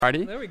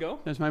Party. There we go.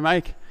 There's my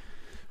mic.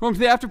 Welcome to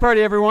the after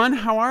party, everyone.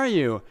 How are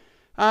you?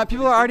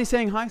 People are already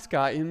saying hi,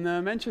 Scott, in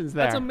the mentions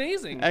there. That's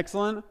amazing.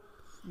 Excellent.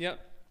 Yep.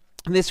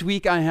 This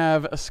week I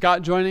have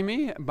Scott joining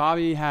me.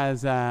 Bobby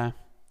has had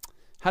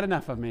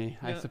enough of me,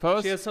 I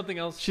suppose. She has something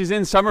else. She's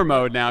in summer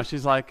mode now.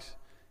 She's like,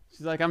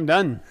 I'm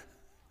done.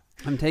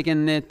 I'm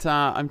taking it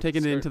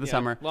into the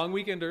summer. Long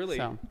weekend early.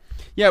 So,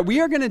 yeah,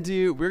 we're gonna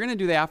do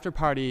the after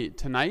party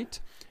tonight.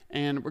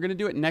 And we're going to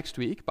do it next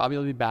week. Bobby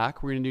will be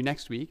back. We're going to do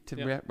next week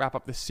to wrap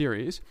up the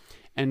series.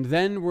 And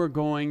then we're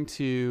going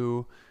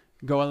to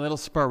go a little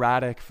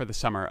sporadic for the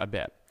summer a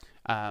bit.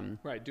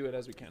 Right, do it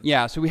as we can.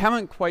 Yeah, so we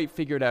haven't quite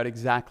figured out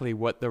exactly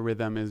what the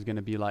rhythm is going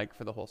to be like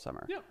for the whole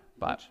summer. Yeah,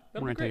 but we're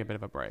going to take a bit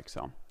of a break.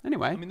 So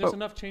anyway. I mean, there's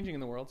enough changing in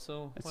the world,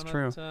 so why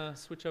not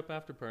switch up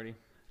after party?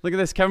 Look at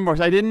this, Kevin Borst.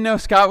 I didn't know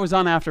Scott was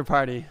on after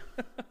party.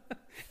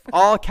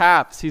 All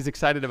caps. He's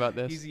excited about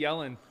this. He's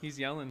yelling.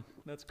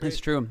 That's great. It's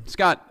true.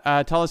 Scott,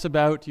 tell us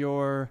about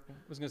your... I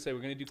was going to say,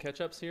 we're going to do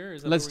catch-ups here?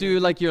 Let's do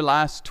like your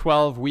last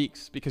 12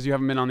 weeks because you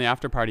haven't been on the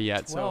after party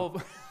yet. 12.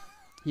 So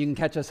you can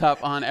catch us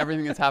up on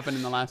everything that's happened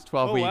in the last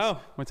 12 weeks.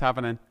 Wow. What's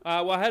happening?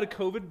 Well, I had a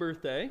COVID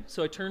birthday,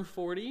 so I turned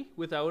 40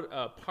 without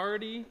a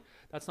party.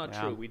 That's not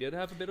true. We did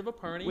have a bit of a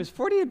party. Was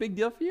 40 a big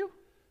deal for you?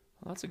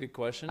 Well, that's a good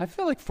question. I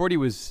feel like 40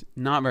 was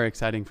not very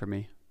exciting for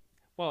me.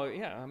 Well,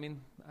 yeah. I mean,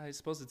 I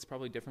suppose it's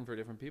probably different for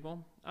different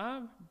people.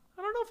 I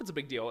don't know if it's a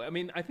big deal. I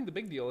mean, I think the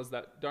big deal is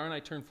that Dara and I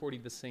turned 40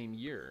 the same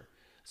year.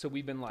 So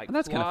we've been like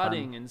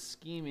plotting and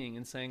scheming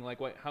and saying like,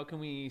 how can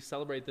we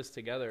celebrate this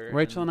together?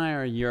 Rachel and I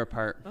are a year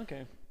apart.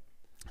 Okay.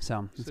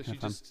 So it's kind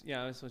of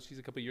fun. So she's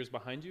a couple of years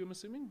behind you, I'm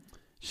assuming?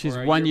 She's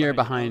 1 year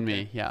behind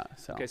me, yeah.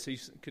 So. Okay, so you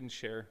couldn't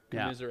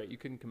commiserate. You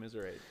couldn't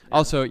commiserate. Yeah.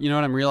 Also, you know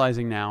what I'm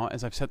realizing now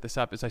as I've set this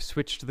up is I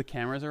switched the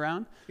cameras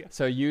around. Yeah.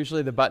 So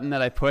usually the button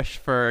that I push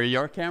for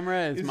your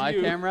camera is my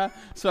camera.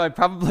 So I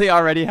probably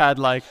already had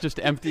like just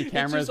empty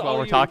cameras while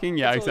we're talking.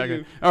 Yeah,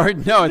 exactly. Or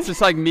no, it's just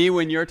like me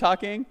when you're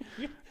talking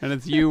and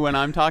it's you when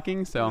I'm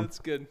talking. So that's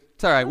good.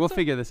 It's all right. We'll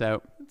figure this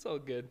out. It's all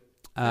good.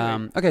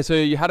 Okay, so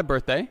you had a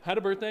birthday.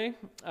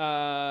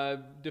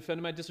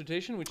 Defended my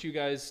dissertation, which you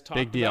guys talked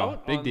big deal.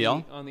 about big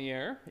deal. on the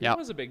air. Yep. It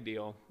was a big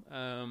deal.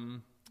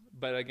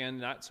 But again,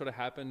 that sort of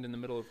happened in the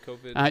middle of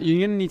COVID. You're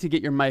going to need to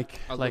get your mic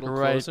right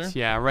closer.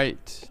 Yeah,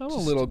 right. A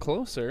little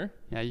closer.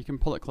 Yeah, you can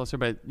pull it closer,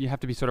 but you have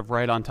to be sort of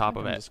right on top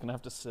of it. I'm just going to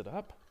have to sit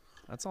up.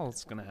 That's all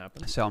that's going to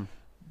happen. So,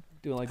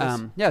 do it like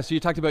this. Yeah, so you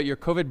talked about your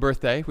COVID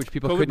birthday, which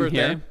people couldn't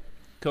hear.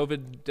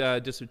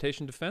 COVID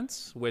dissertation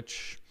defense,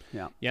 which...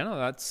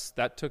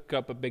 that took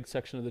up a big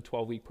section of the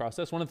 12-week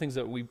process. One of the things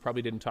that we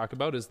probably didn't talk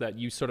about is that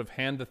you sort of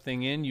hand the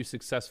thing in, you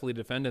successfully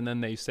defend, and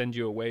then they send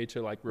you away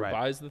to like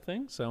revise the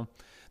thing. So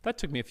that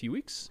took me a few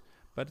weeks,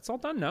 but it's all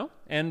done now.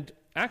 And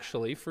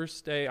actually,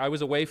 first day, I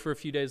was away for a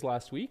few days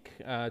last week,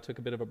 took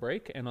a bit of a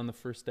break, and on the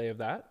first day of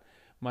that,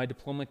 my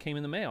diploma came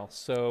in the mail.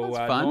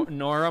 So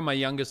Nora, my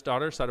youngest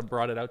daughter, sort of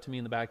brought it out to me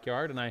in the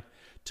backyard, and I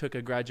took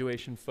a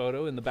graduation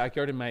photo in the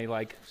backyard in my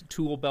like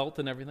tool belt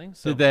and everything.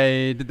 So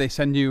did they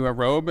send you a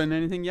robe and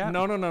anything yet?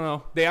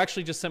 No. They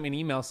actually just sent me an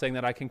email saying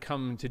that I can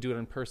come to do it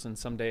in person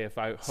someday if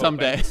I hope.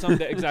 Someday,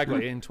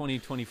 exactly, in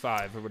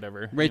 2025 or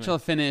whatever. Rachel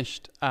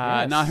finished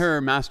not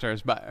her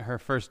master's, but her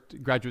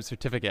first graduate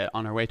certificate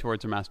on her way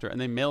towards her master,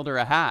 and they mailed her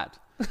a hat.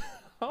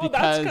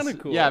 That's kind of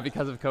cool. Yeah,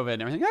 because of COVID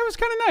and everything. That was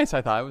kind of nice,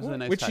 I thought. It was a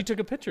nice Which touch. She took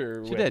a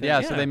picture She did,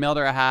 yeah. So they mailed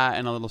her a hat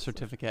and a little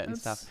certificate and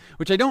stuff.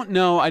 Which I don't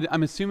know.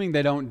 I'm assuming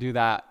they don't do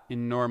that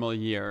in normal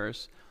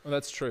years. Well,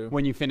 that's true.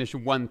 When you finish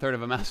 1/3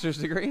 of a master's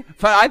degree.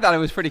 But I thought it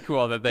was pretty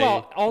cool that they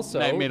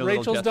made a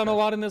Rachel's little done a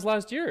lot in this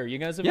last year. You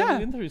guys have really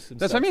been through some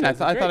that's stuff. What I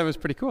mean. I thought it was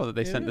pretty cool that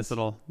they sent this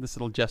little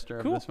gesture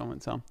cool. of this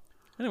moment. So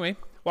anyway,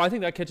 well, I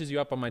think that catches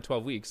you up on my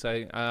 12 weeks.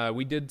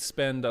 We did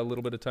spend a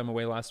little bit of time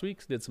away last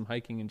week. Did some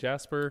hiking in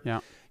Jasper. Yeah.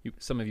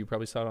 Some of you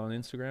probably saw it on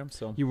Instagram.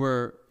 So you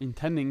were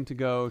intending to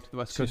go to the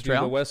West Coast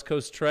Trail. The West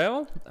Coast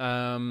Trail,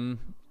 and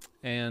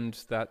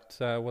that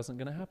wasn't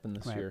going to happen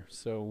this year.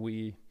 So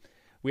we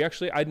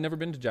actually, I'd never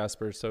been to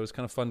Jasper, so it was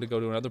kind of fun to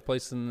go to another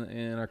place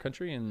in our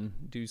country and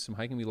do some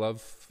hiking. We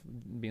love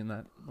being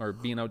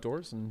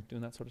outdoors and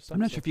doing that sort of stuff.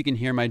 I'm not sure if you can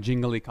hear my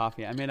jingly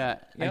coffee. I made a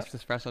iced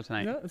espresso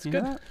tonight. Yeah, that's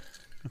good.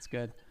 That's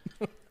good.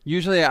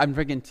 Usually I'm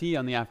drinking tea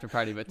on the after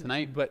party, but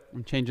tonight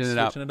I'm changing it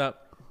up. Switching it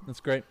up. That's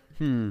great.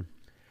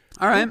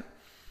 All right.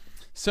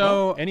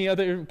 So any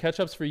other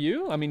catch-ups for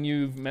you? I mean,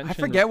 you've mentioned... I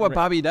forget what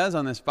Bobby does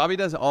on this. Bobby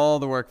does all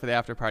the work for the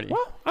after party.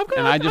 Well,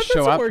 I just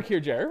show up. Work here,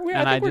 Jared.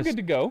 I think we're good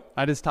to go.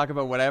 I just talk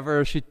about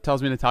whatever she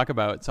tells me to talk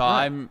about. So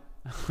I'm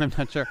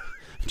not sure.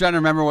 I'm trying to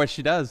remember what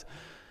she does.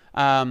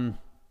 Right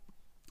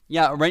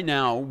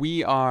now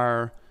we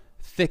are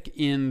thick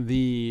in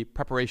the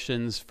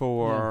preparations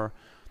for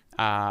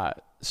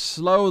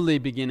slowly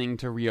beginning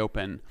to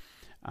reopen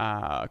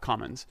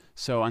Commons.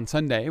 So on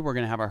Sunday, we're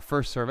going to have our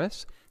first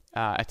service.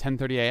 At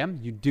 10:30 a.m.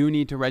 You do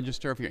need to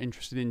register if you're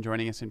interested in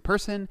joining us in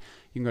person.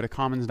 You can go to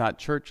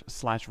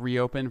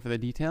commons.church/reopen for the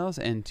details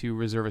and to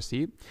reserve a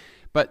seat.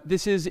 But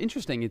this is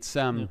interesting. It's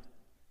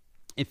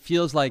it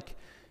feels like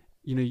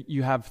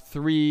you have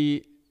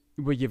three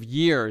we have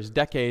years,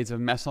 decades of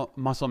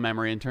muscle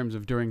memory in terms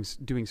of doing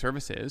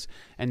services,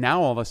 and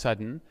now all of a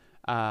sudden,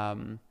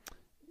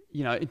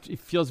 it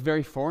feels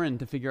very foreign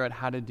to figure out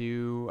how to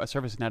do a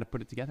service and how to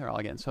put it together all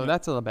again. So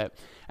that's a little bit.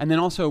 And then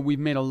also we've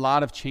made a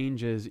lot of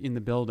changes in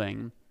the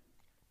building.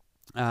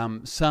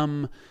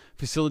 Some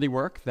facility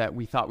work that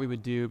we thought we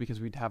would do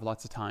because we'd have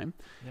lots of time.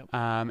 Yep.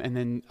 And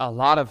then a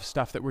lot of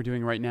stuff that we're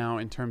doing right now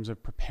in terms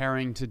of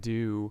preparing to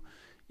do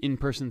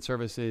in-person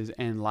services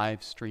and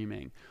live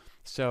streaming.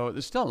 So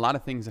there's still a lot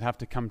of things that have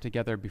to come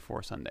together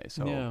before Sunday.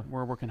 So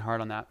we're working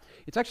hard on that.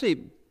 It's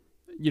actually,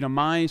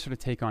 my sort of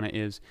take on it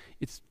is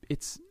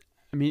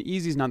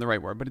easy is not the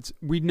right word, but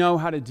we know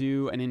how to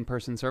do an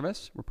in-person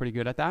service. We're pretty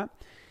good at that.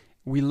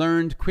 We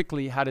learned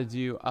quickly how to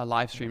do a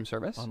live stream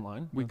service.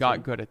 Online. We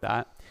got good at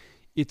that.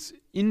 It's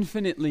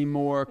infinitely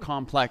more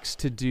complex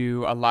to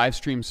do a live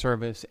stream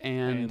service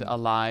and a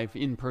live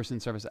in-person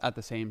service at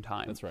the same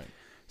time. That's right.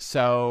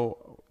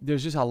 So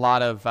there's just a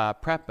lot of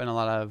prep and a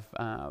lot of,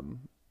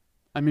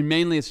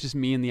 mainly it's just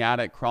me in the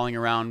attic crawling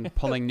around,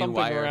 pulling new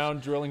wires.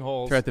 Around, drilling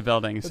holes. Throughout the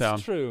building. It's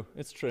true.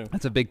 It's true.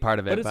 That's a big part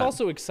of it. But it's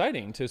also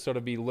exciting to sort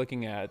of be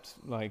looking at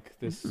like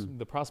this,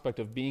 the prospect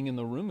of being in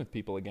the room with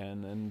people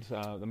again. And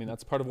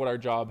that's part of what our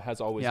job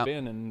has always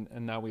been.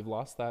 And now we've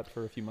lost that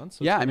for a few months.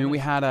 So we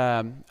had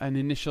an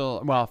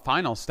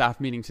final staff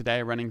meeting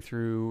today running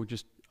through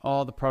just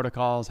all the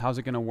protocols. How's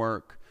it going to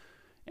work?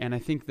 And I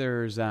think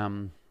there's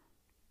a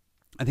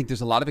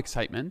lot of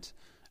excitement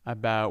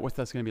about what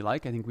that's going to be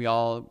like. I think we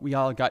all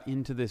got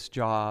into this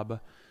job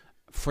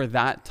for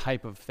that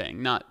type of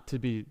thing, not to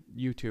be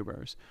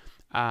YouTubers.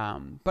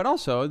 But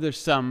also there's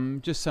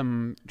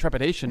some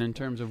trepidation in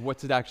terms of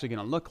what's it actually going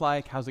to look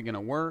like? How's it going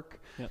to work?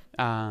 Yep.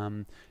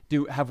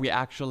 Have we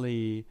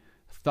actually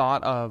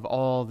thought of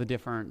all the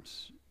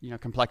different,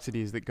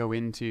 complexities that go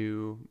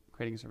into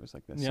creating a service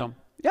like this? Yeah.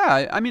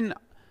 So,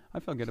 I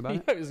feel good about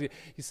it.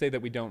 You say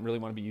that we don't really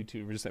want to be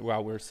YouTubers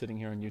while we're sitting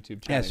here on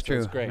YouTube. Yeah, it's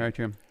true. So great. Very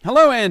true.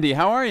 Hello, Andy.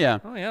 How are you?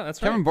 Oh, yeah, that's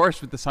Kevin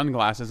Borst with the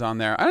sunglasses on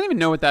there. I don't even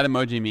know what that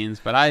emoji means,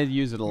 but I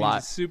use it a lot.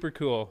 It's super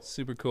cool.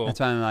 Super cool. That's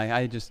why I'm like,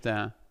 I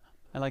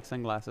like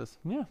sunglasses.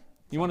 Yeah.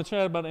 You want to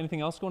chat about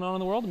anything else going on in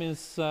the world? We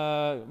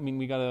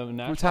got a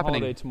national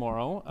holiday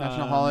tomorrow.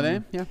 National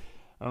holiday? Yeah.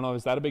 I don't know.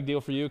 Is that a big deal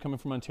for you coming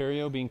from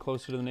Ontario, being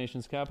closer to the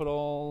nation's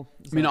capital?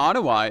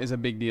 Ottawa is a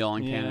big deal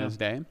on Canada's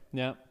Day.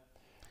 Yeah.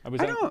 I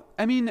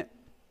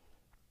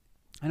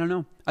don't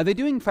know. Are they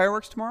doing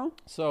fireworks tomorrow?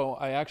 So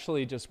I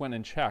actually just went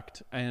and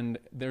checked, and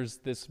there's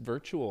this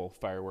virtual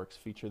fireworks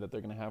feature that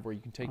they're going to have where you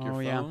can take your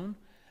phone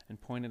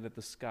and point it at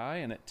the sky,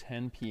 and at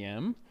 10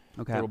 p.m.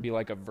 there will be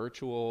like a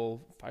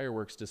virtual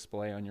fireworks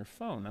display on your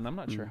phone. And I'm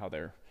not sure how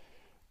they're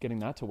getting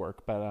that to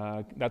work,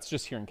 but that's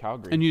just here in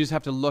Calgary. And you just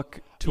have to look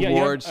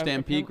towards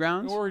Stampede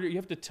grounds, or you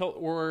have to tilt,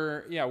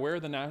 where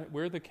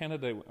the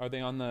Canada, are they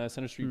on the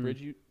Centre Street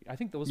Bridge? I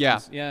think those. Yeah.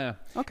 Ones, yeah.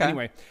 Okay.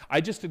 Anyway, I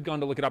just had gone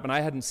to look it up, and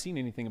I hadn't seen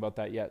anything about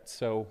that yet.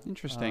 So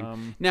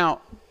interesting. Now,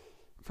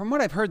 from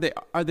what I've heard,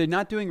 are they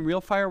not doing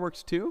real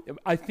fireworks too?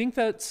 I think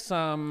that's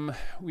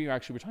we were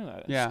talking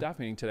about it at a staff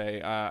meeting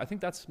today. I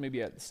think that's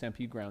maybe at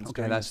Stampede grounds.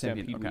 Okay, that's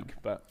Stampede week.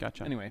 But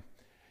gotcha. Anyway.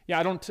 Yeah,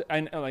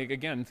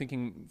 again,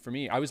 thinking for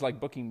me, I was like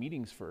booking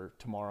meetings for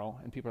tomorrow,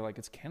 and people are like,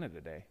 it's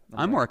Canada Day.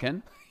 I'm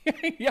working.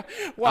 Yeah.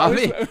 Well,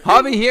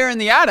 I'll be here in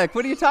the attic.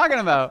 What are you talking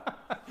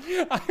about?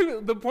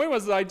 The point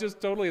was I just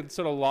totally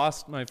sort of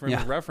lost my frame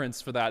of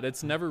reference for that.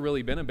 It's never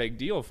really been a big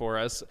deal for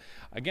us.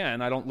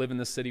 Again, I don't live in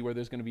the city where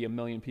there's going to be 1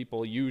 million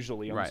people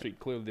usually on the street.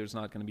 Clearly, there's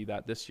not going to be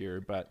that this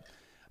year. But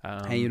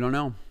hey, you don't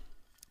know.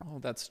 Oh,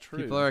 that's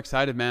true. People are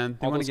excited, man.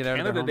 They want to get out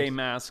of their homes. Canada Day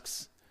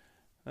masks.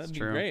 That'd be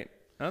great.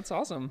 That's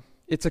awesome.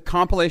 It's a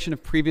compilation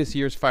of previous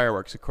year's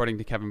fireworks, according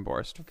to Kevin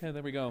Borst. Okay,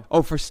 there we go.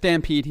 Oh, for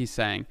Stampede, he's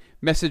saying.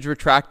 Message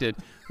retracted.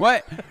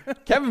 What?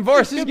 Kevin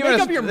Borst is giving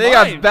us... They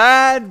got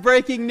bad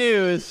breaking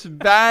news,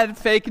 bad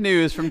fake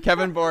news from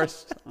Kevin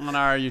Borst on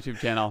our YouTube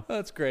channel.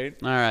 That's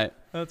great. All right.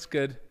 That's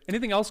good.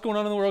 Anything else going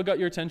on in the world got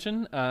your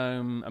attention?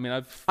 I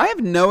have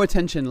no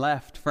attention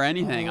left for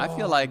anything. I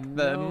feel like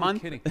the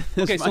month... Kidding.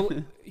 Okay, so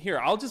here,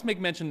 I'll just make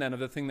mention then of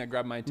the thing that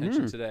grabbed my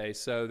attention today.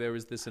 So there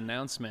was this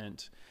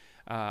announcement...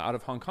 out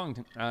of Hong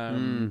Kong,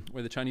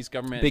 where the Chinese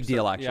government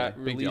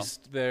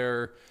released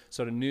their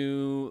sort of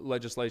new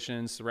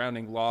legislation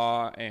surrounding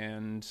law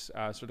and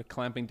sort of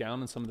clamping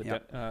down on some of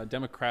the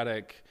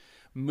democratic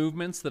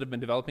movements that have been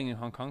developing in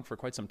Hong Kong for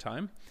quite some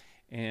time.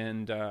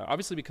 And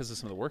obviously because of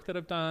some of the work that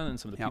I've done and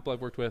some of the people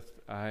I've worked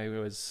with,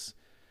 I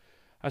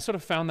sort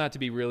of found that to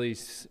be really,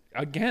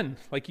 again,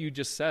 like you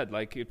just said,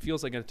 like it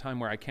feels like at a time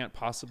where I can't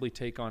possibly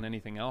take on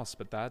anything else,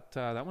 but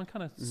that one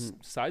kind of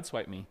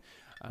sideswiped me.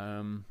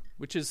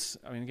 Which is,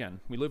 again,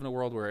 we live in a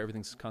world where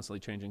everything's constantly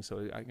changing,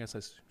 so I guess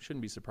I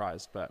shouldn't be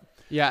surprised. But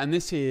yeah, and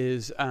this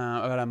is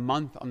about a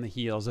month on the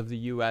heels of the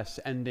U.S.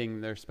 ending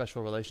their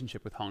special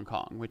relationship with Hong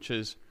Kong, which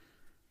is,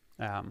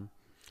 the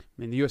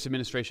U.S.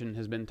 administration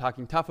has been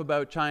talking tough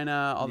about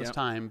China all this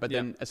time, but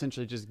then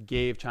essentially just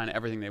gave China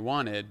everything they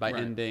wanted by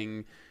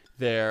ending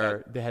they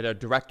had a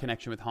direct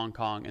connection with Hong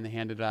Kong, and they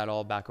handed that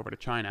all back over to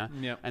China.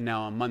 And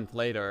now a month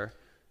later...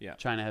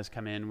 China has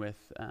come in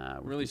with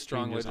really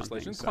strong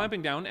legislation,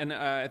 clamping down. And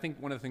I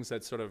think one of the things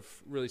that sort of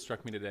really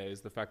struck me today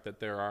is the fact that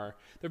there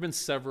have been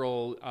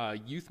several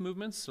youth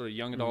movements, sort of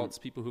young adults,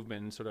 people who've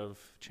been sort of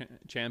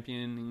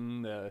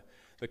championing the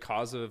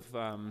cause of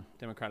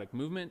democratic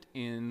movement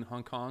in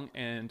Hong Kong.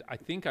 And I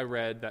think I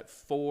read that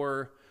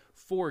four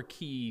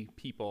key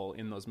people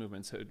in those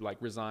movements had like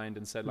resigned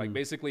and said like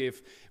basically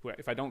if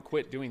I don't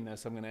quit doing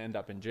this, I'm going to end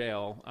up in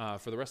jail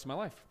for the rest of my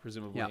life,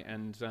 presumably.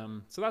 And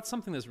so that's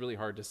something that's really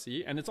hard to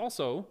see. And it's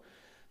also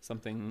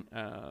something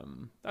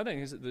I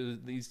think is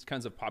these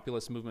kinds of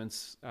populist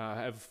movements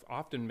have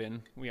often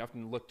been. We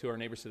often look to our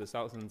neighbors to the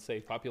south and say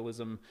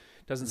populism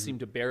doesn't seem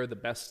to bear the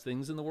best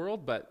things in the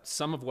world, but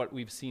some of what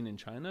we've seen in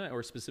China,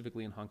 or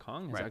specifically in Hong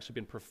Kong, has actually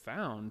been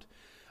profound.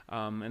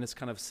 And it's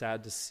kind of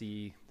sad to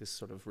see this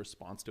sort of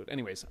response to it.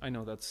 Anyways, I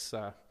know that's,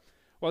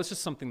 it's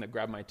just something that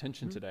grabbed my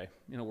attention today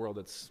in a world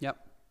that's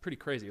pretty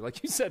crazy.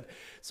 Like you said,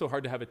 so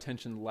hard to have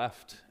attention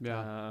left.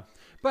 Yeah.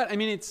 But I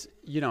mean, it's,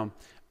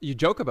 you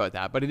joke about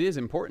that, but it is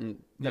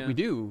important that we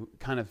do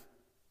kind of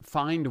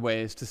find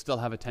ways to still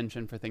have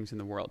attention for things in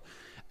the world.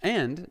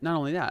 And not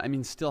only that, I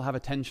mean, still have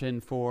attention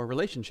for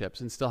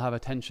relationships and still have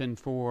attention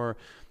for,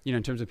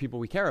 in terms of people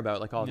we care about,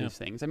 like all these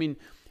things. I mean,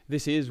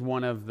 this is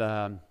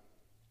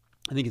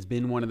I think it's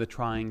been one of the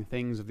trying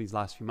things of these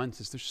last few months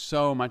is there's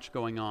so much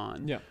going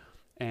on. Yeah.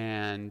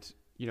 And,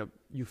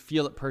 you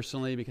feel it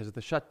personally because of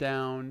the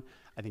shutdown.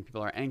 I think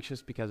people are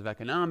anxious because of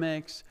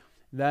economics.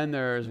 Then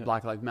there's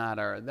Black Lives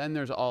Matter. Then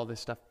there's all this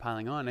stuff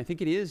piling on. I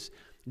think it is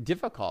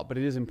difficult, but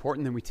it is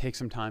important that we take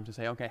some time to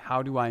say, okay,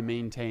 how do I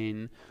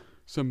maintain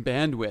some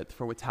bandwidth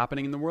for what's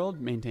happening in the world,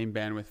 maintain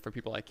bandwidth for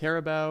people I care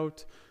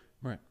about,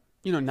 right?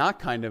 Not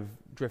kind of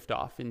drift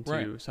off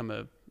into some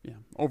of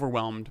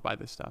overwhelmed by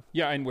this stuff.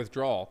 Yeah, and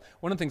withdrawal.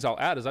 One of the things I'll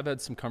add is I've had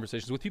some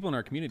conversations with people in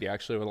our community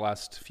actually over the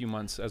last few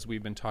months as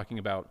we've been talking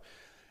about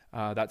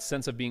that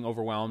sense of being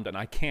overwhelmed and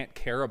I can't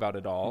care about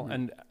it all. Mm-hmm.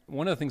 And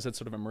one of the things that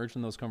sort of emerged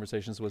in those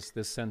conversations was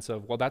this sense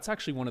of, well, that's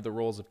actually one of the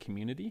roles of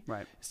community,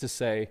 right? Is to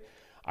say,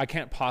 I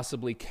can't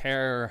possibly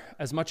care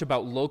as much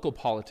about local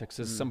politics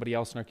as somebody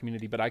else in our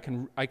community, but I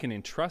can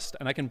entrust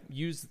and I can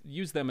use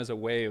them as a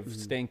way of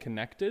staying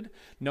connected,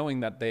 knowing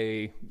that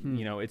they,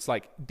 it's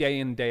like day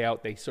in, day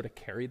out, they sort of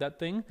carry that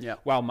thing. Yeah.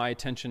 While my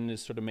attention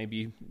is sort of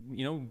maybe,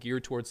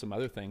 geared towards some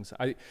other things.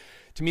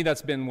 To me,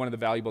 that's been one of the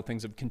valuable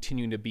things of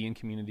continuing to be in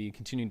community,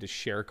 continuing to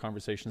share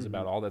conversations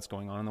about all that's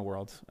going on in the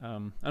world.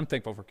 I'm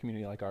thankful for a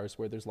community like ours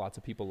where there's lots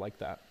of people like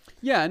that.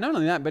 Yeah. Not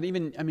only that, but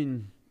even,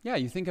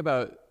 you think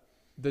about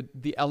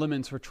the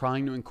elements we're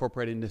trying to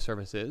incorporate into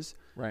services,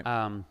 right?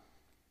 And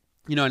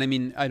I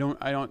mean, I don't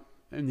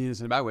mean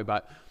this in a bad way,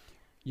 but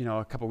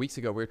a couple of weeks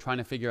ago, we were trying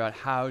to figure out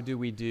how do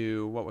we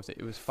do, what was it?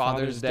 It was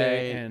Father's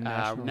Day and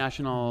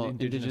National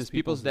Indigenous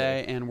Peoples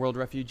Day and World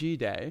Refugee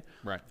Day,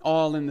 right?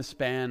 All in the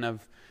span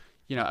of,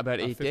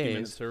 about 8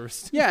 days.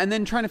 Service. Yeah, and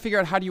then trying to figure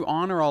out how do you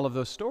honor all of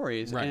those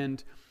stories, right?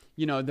 And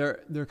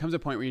there comes a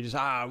point where you just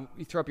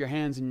you throw up your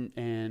hands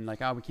and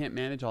like we can't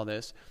manage all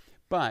this.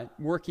 But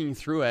working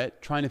through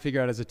it, trying to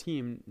figure out as a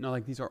team,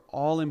 these are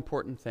all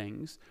important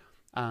things.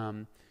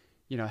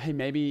 Hey,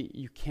 maybe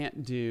you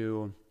can't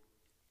do,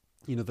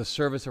 the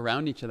service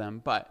around each of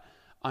them, but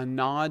a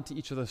nod to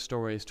each of those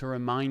stories to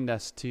remind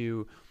us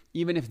to,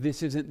 even if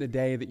this isn't the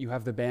day that you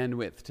have the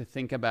bandwidth to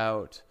think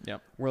about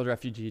World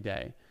Refugee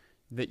Day,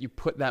 that you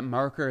put that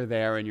marker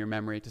there in your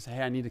memory to say,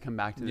 hey, I need to come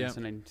back to this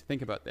and I need to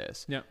think about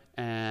this. Yep.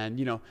 And,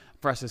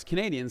 for us as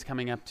Canadians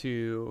coming up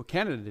to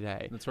Canada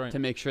Day, that's right, to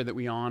make sure that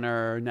we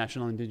honor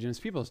National Indigenous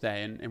Peoples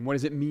Day and what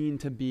does it mean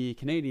to be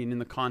Canadian in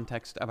the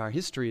context of our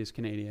history as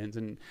Canadians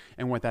and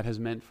what that has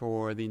meant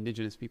for the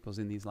Indigenous peoples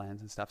in these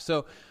lands and stuff.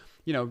 So,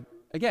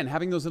 again,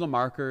 having those little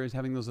markers,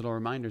 having those little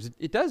reminders,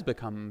 it does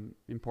become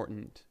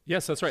important.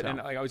 Yes, that's right. So.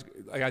 And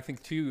I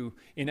think too,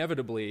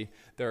 inevitably,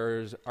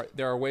 there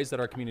are ways that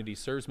our community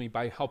serves me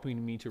by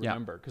helping me to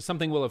remember, because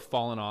something will have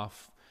fallen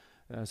off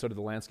sort of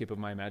the landscape of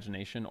my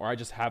imagination, or I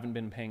just haven't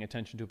been paying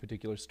attention to a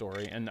particular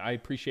story. And I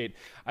appreciate,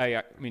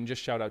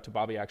 just shout out to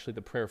Bobby, actually,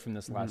 the prayer from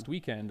this last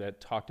weekend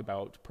that talked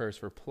about prayers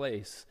for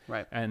place.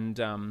 Right. And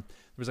there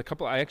was a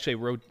couple, I actually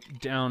wrote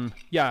down,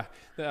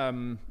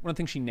 one of the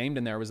things she named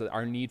in there was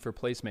our need for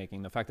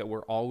placemaking, the fact that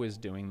we're always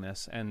doing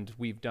this, and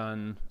we've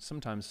done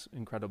sometimes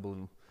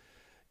incredible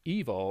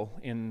evil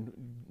in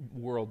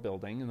world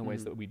building in the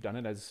ways that we've done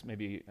it as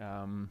maybe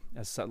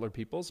as settler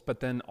peoples, but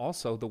then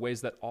also the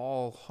ways that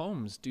all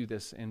homes do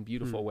this in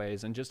beautiful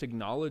ways, and just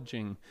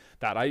acknowledging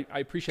that. I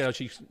appreciate how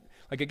she,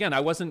 again,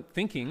 I wasn't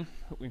thinking,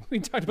 we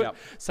talked about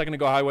a second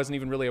ago how I wasn't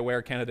even really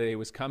aware Canada Day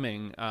was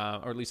coming,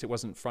 or at least it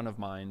wasn't front of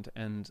mind,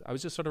 and I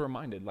was just sort of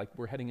reminded,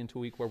 we're heading into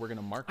a week where we're going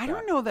to mark that. I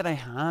don't know that I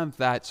have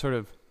that sort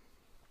of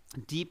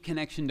deep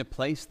connection to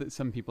place that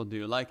some people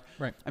do.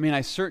 Right. I mean,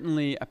 I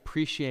certainly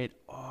appreciate,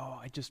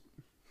 I just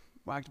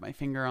whacked my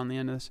finger on the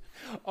end of this.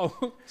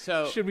 Oh,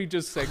 so should we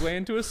just segue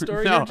into a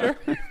story? No.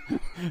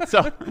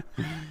 So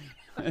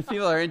if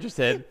people are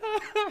interested,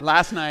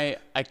 last night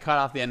I cut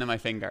off the end of my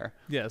finger.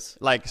 Yes.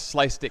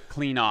 Sliced it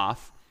clean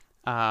off.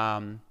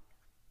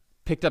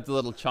 picked up the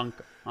little chunk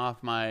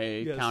off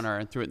my counter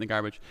and threw it in the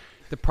garbage.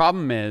 The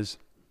problem is,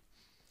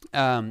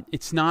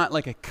 it's not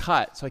like a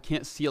cut, so I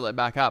can't seal it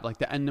back up. Like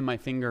the end of my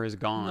finger is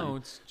gone. No,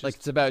 it's just like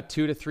it's about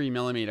 2 to 3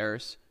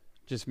 millimeters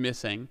just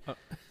missing.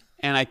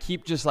 And I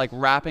keep just like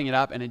wrapping it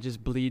up and it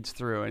just bleeds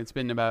through. And it's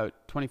been about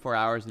 24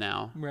 hours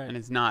now. Right. And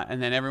it's not.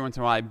 And then every once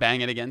in a while I bang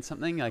it against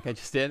something like I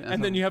just did.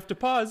 And then you have to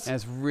pause. And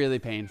it's really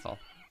painful.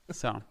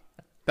 So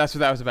that's what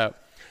that was about.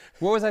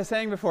 What was I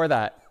saying before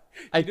that?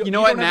 You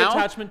know what?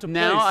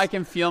 Now I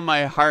can feel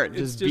my heart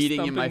just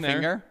beating in my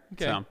finger.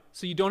 Okay.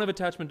 So you don't have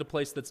attachment to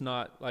place that's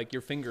not like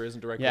your finger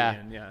isn't directly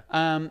in. Yeah.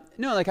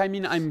 No, like I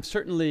mean, I'm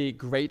certainly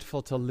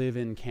grateful to live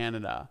in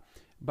Canada,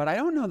 but I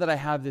don't know that I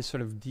have this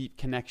sort of deep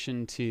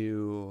connection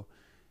to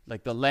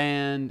like the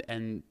land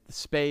and the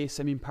space.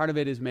 I mean, part of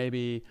it is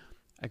maybe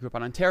I grew up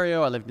in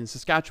Ontario. I lived in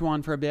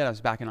Saskatchewan for a bit. I was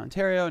back in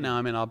Ontario. Now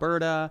I'm in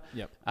Alberta.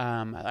 Yep.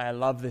 I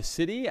love this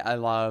city. I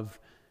love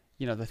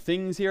the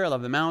things here. I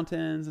love the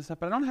mountains and stuff,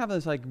 but I don't have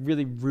this like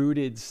really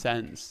rooted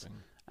sense.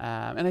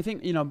 And I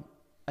think,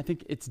 I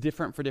think it's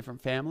different for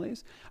different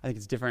families. I think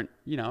it's different,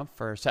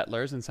 for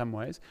settlers in some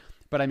ways.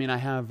 But I mean, I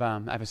have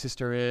a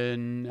sister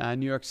in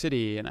New York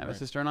City, and I have a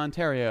sister in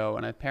Ontario,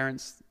 and I have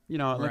parents,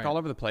 like all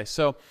over the place.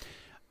 So,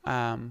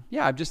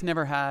 I've just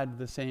never had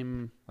the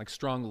same like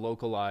strong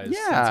localized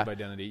sense of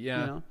identity.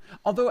 Yeah.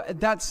 Although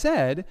that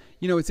said,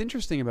 what's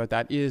interesting about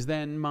that is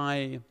then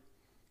my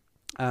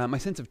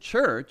sense of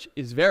church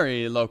is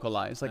very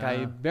localized. Like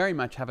I very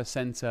much have a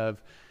sense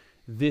of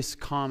this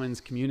commons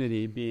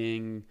community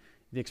being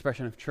the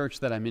expression of church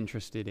that I'm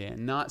interested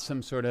in, not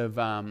some sort of,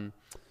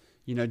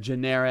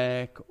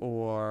 generic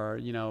or,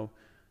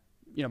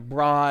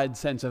 broad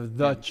sense of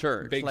the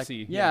church. Big like,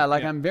 C.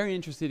 I'm very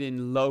interested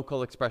in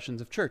local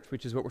expressions of church,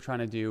 which is what we're trying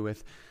to do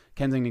with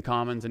Kensington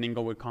Commons and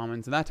Inglewood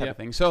Commons and that type of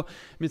thing. So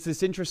it's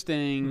this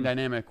interesting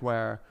dynamic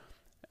where,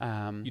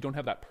 you don't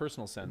have that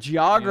personal sense.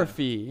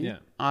 Geography,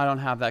 I don't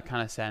have that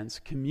kind of sense.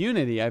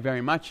 Community, I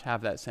very much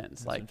have that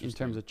sense, like in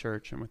terms of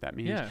church and what that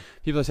means. Yeah.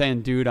 People are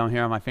saying "dude" on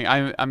here on my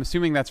finger. I'm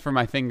assuming that's for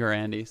my finger,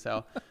 Andy.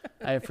 So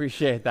I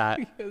appreciate that.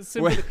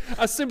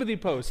 A sympathy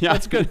post. Yeah.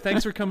 That's good.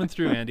 Thanks for coming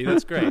through, Andy.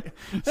 That's great.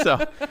 So,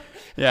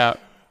 yeah.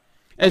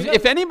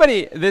 If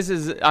anybody,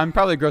 I'm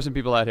probably grossing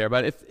people out here,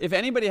 but if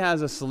anybody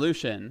has a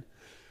solution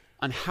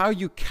on how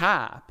you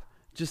cap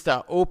just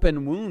an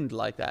open wound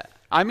like that.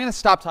 I'm going to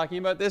stop talking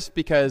about this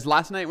because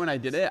last night when I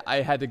did it, I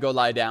had to go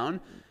lie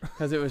down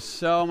because it was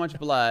so much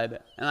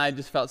blood and I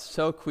just felt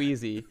so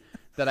queasy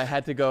that I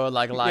had to go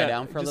lie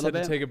down for a little bit. Just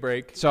had to take a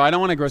break. So I don't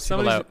want to gross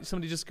people out.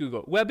 Somebody just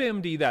Google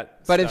WebMD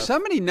that. But if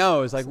somebody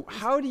knows, like,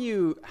 how do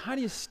you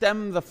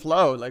stem the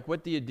flow? Like,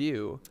 what do you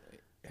do?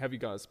 Heavy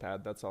gauze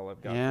pad. That's all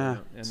I've got. Yeah.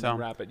 And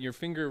wrap it. Your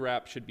finger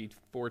wrap should be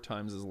 4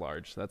 times as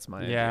large. That's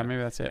my idea.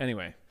 Maybe that's it.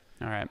 Anyway.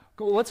 All right.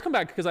 Well, let's come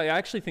back because I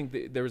actually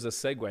think there was a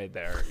segue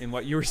there in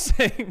what you were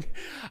saying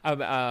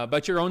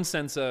about your own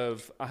sense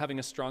of having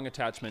a strong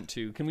attachment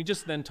to. Can we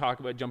just then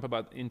jump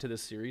into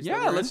this series?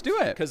 Yeah, let's do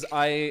it. Because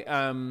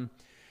I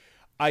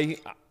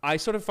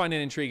sort of find it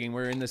intriguing.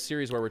 We're in this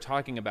series where we're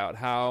talking about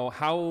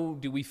how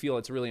do we feel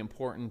it's really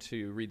important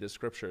to read the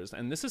scriptures.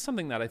 And this is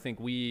something that I think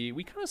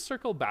we kind of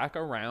circle back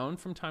around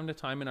from time to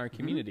time in our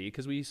community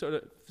because we sort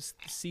of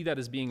see that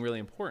as being really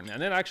important.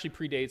 And it actually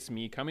predates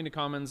me coming to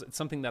Commons. It's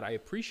something that I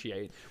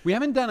appreciate. We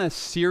haven't done a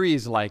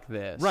series like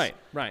this. Right.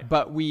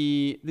 But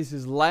this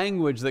is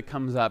language that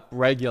comes up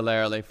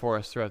regularly for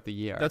us throughout the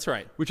year. That's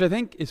right. Which I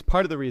think is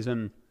part of the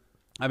reason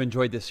I've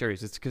enjoyed this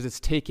series. It's because it's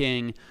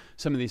taking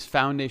some of these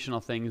foundational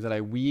things that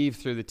I weave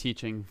through the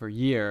teaching for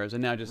years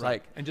and now just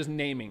and just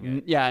naming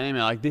it. Yeah,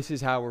 naming it. Like, this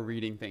is how we're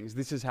reading things.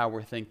 This is how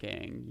we're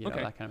thinking,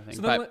 that kind of thing.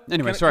 So but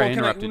anyway, sorry, I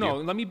interrupted you. No,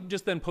 let me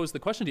just then pose the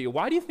question to you.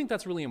 Why do you think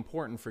that's really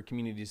important for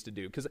communities to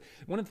do? Because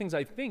one of the things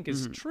I think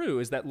is true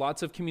is that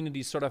lots of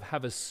communities sort of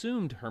have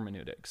assumed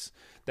hermeneutics.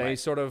 They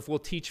sort of will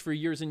teach for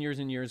years and years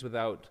and years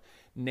without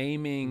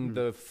naming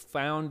the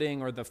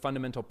founding or the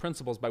fundamental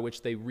principles by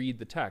which they read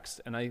the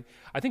text. And I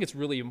think it's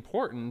really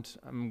important.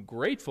 I'm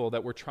grateful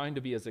that we're trying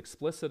to be as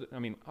explicit. I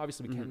mean,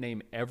 obviously we can't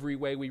name every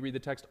way we read the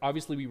text.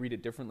 Obviously we read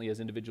it differently as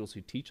individuals who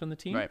teach on the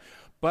team. Right.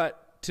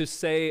 But to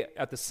say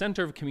at the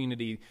center of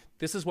community,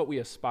 this is what we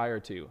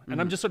aspire to.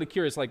 And I'm just sort of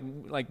curious, like,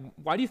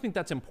 why do you think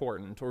that's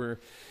important?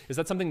 Or is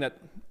that something that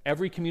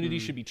every community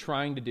should be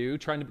trying to do,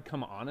 trying to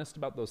become honest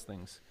about those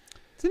things?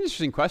 It's an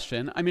interesting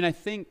question. I mean, I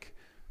think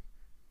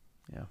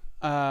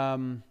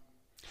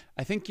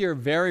you're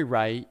very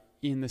right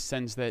in the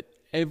sense that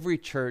every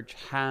church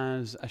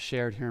has a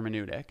shared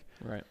hermeneutic.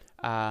 Right.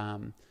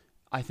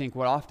 I think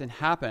what often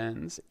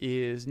happens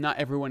is not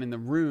everyone in the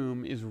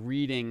room is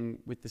reading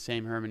with the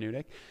same hermeneutic.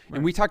 Right.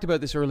 And we talked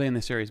about this early in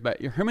the series, but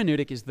your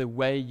hermeneutic is the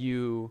way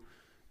you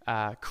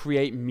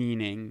create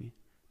meaning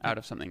out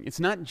of something. It's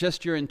not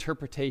just your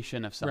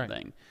interpretation of something.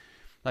 Right.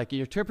 Like,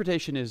 your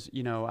interpretation is,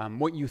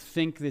 what you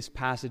think this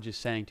passage is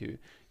saying to you.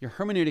 Your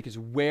hermeneutic is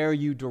where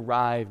you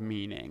derive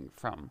meaning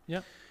from.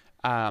 Yeah.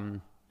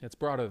 It's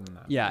broader than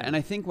that. Yeah, and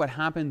I think what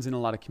happens in a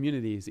lot of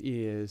communities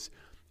is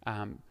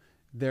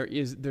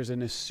there's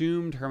an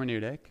assumed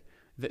hermeneutic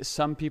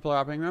some people are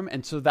operating from,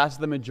 and so that's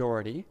the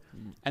majority.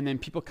 And then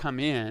people come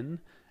in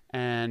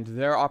and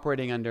they're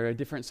operating under a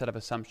different set of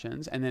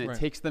assumptions, and then it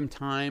takes them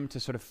time to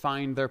sort of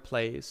find their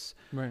place,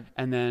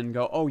 and then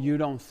go, oh, you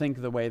don't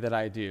think the way that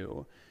I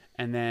do.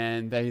 And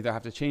then they either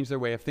have to change their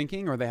way of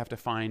thinking or they have to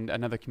find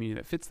another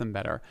community that fits them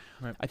better.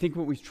 I think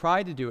what we've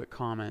tried to do at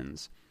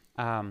Commons,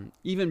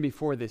 even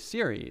before this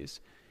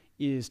series,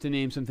 is to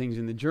name some things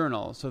in the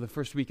journal. So the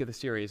first week of the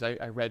series,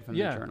 I read from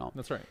the journal.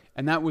 That's right.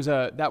 And that was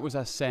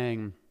us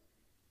saying,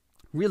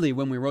 really,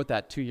 when we wrote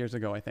that 2 years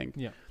ago, I think,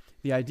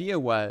 the idea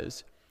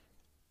was,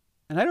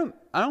 and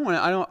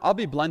I'll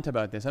be blunt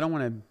about this. I don't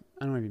want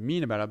to be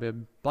mean about it. I'll be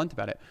blunt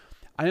about it.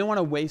 I don't want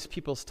to waste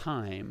people's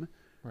time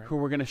who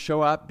were going to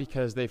show up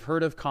because they've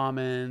heard of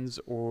Commons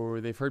or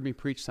they've heard me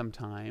preach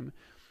sometime,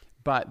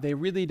 but they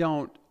really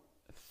don't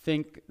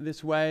think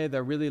this way.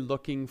 They're really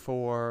looking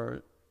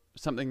for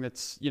something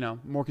that's,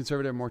 more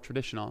conservative, more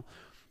traditional.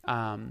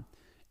 And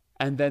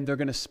then they're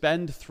going to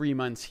spend 3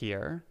 months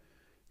here.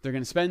 They're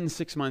going to spend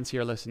 6 months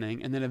here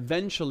listening, and then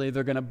eventually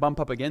they're going to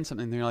bump up against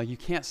something. They're like, you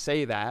can't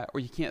say that,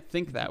 or you can't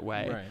think that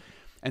way. Right.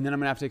 And then I'm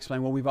going to have to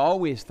explain, well, we've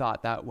always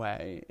thought that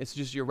way. It's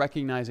just you're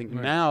recognizing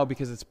now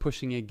because it's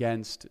pushing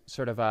against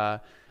sort of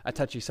a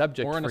touchy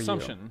subject or an for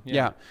assumption. You.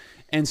 Yeah.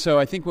 And so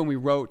I think when we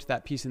wrote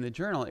that piece in the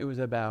journal, it was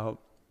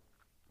about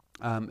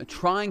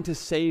trying to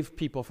save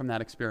people from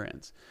that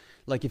experience.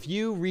 Like if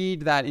you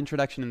read that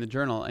introduction in the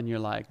journal and you're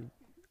like,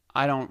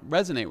 I don't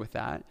resonate with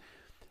that,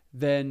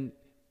 then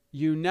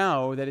you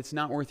know that it's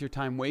not worth your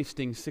time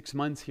wasting 6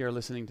 months here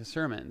listening to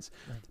sermons,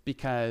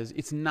 because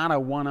it's not a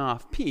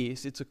one-off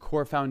piece. It's a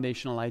core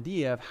foundational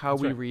idea of how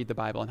we read the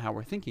Bible and how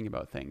we're thinking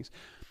about things.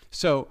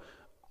 So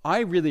I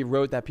really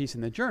wrote that piece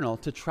in the journal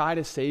to try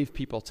to save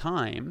people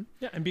time.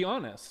 Yeah, and be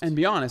honest.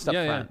 up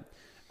front.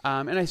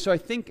 And so I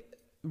think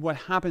what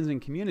happens in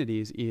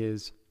communities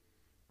is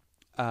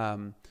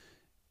there's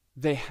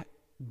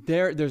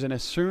an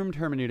assumed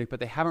hermeneutic, but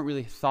they haven't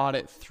really thought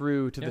it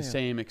through to the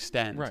same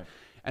extent. Right.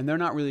 And they're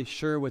not really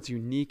sure what's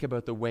unique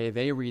about the way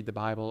they read the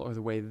Bible or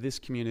the way this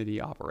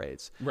community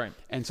operates. Right.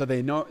 And so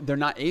they're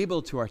not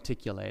able to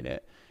articulate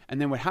it.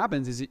 And then what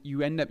happens is that you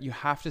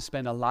have to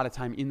spend a lot of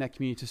time in that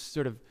community to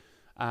sort of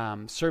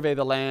survey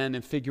the land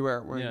and figure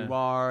out where you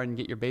are and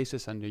get your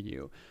basis under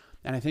you.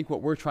 And I think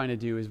what we're trying to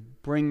do is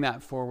bring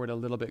that forward a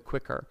little bit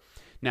quicker.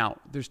 Now,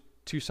 there's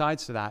two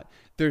sides to that.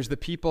 There's the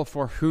people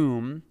for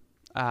whom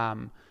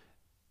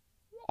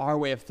our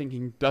way of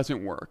thinking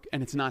doesn't work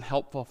and it's not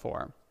helpful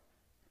for.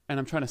 And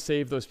I'm trying to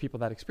save those people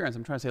that experience.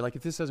 I'm trying to say, like,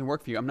 if this doesn't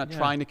work for you, I'm not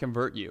trying to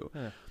convert you.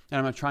 And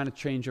I'm not trying to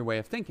change your way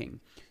of thinking.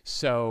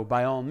 So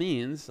by all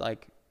means,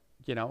 like,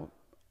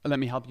 let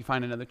me help you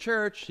find another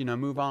church,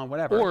 move on,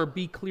 whatever. Or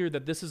be clear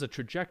that this is a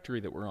trajectory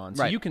that we're on.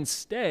 So you can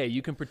stay,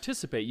 you can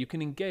participate, you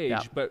can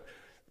engage, but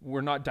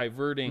we're not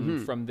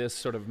diverting from this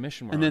sort of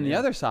mission we're on. And then the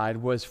other side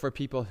was for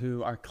people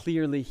who are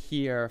clearly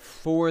here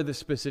for the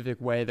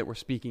specific way that we're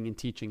speaking and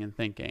teaching and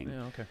thinking.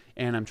 Yeah, okay.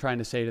 And I'm trying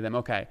to say to them,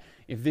 okay,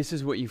 if this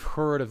is what you've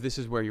heard, if this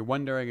is where you're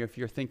wondering, if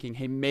you're thinking,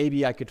 hey,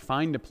 maybe I could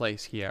find a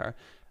place here,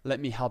 let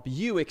me help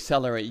you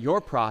accelerate your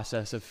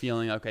process of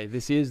feeling, okay,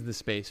 this is the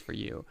space for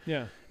you.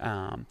 Yeah.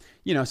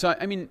 So,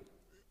 I mean,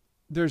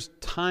 there's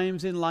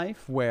times in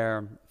life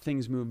where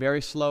things move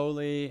very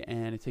slowly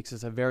and it takes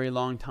us a very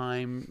long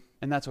time,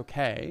 and that's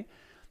okay.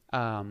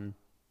 But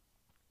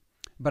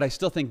I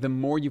still think the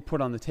more you put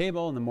on the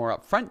table and the more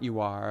upfront you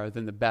are,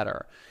 then the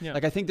better. Yeah.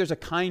 Like, I think there's a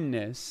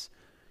kindness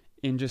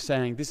in just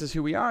saying, this is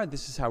who we are,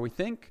 this is how we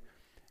think.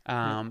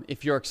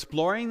 If you're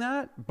exploring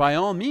that, by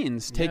all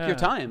means, take your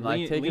time.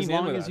 Like, take as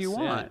long as you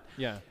want.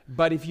 Yeah.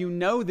 But if you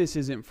know this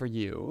isn't for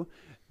you,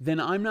 then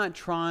I'm not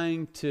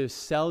trying to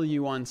sell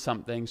you on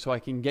something so I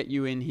can get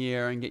you in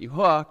here and get you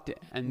hooked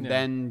and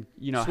then,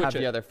 have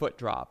the other foot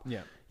drop.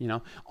 Yeah.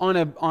 On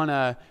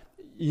a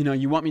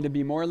you want me to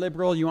be more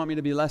liberal, you want me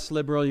to be less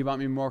liberal, you want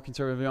me more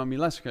conservative, you want me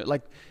less,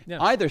 like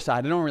either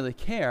side, I don't really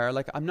care.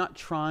 Like, I'm not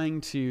trying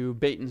to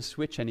bait and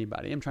switch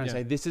anybody. I'm trying to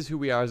say, this is who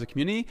we are as a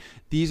community.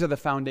 These are the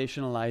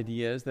foundational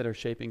ideas that are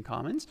shaping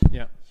Commons.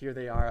 Yeah. Here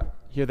they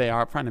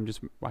are up front. I'm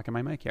just whacking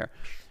my mic here.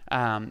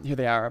 Here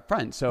they are up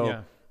front.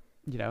 So,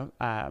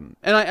 and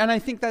I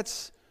think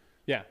that's,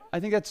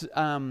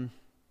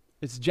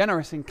 it's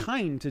generous and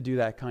kind to do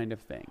that kind of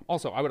thing.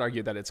 Also, I would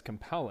argue that it's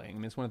compelling. I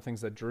mean, it's one of the things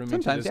that drew me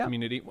to this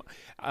community,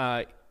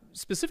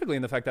 specifically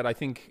in the fact that I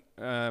think,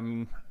 I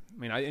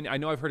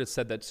know I've heard it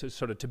said that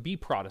sort of to be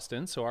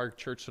Protestant, so our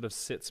church sort of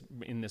sits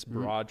in this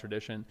broad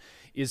tradition,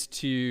 is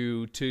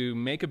to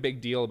make a big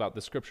deal about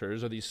the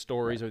scriptures or these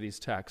stories or these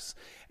texts.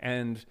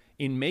 And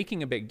in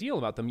making a big deal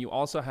about them, you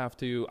also have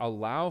to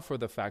allow for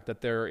the fact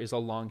that there is a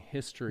long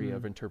history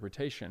of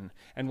interpretation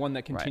and one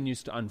that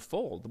continues to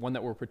unfold, one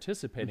that we're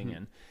participating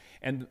in.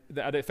 And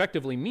that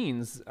effectively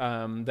means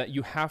that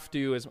you have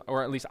to,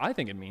 or at least I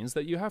think it means,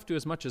 that you have to,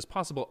 as much as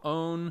possible,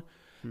 own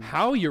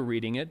how you're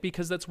reading it,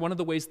 because that's one of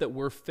the ways that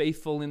we're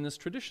faithful in this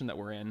tradition that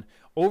we're in,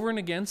 over and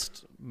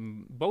against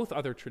both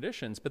other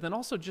traditions, but then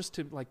also just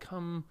to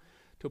come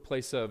to a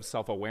place of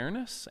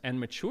self-awareness and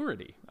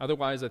maturity.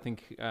 Otherwise, I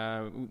think,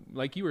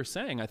 like you were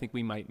saying, I think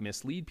we might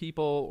mislead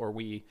people, or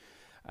we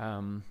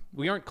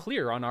aren't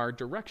clear on our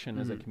direction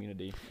as a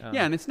community.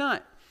 And it's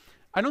not,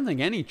 I don't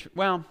think any,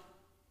 I'm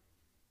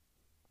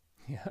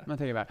not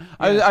thinking about it.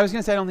 Yeah. I was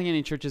going to say, I don't think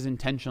any churches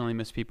intentionally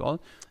mislead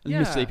people.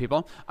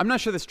 I'm not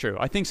sure that's true.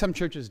 I think some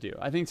churches do.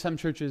 I think some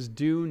churches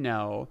do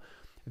know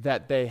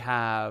that they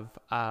have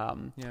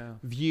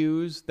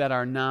views that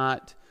are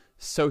not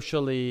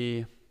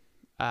socially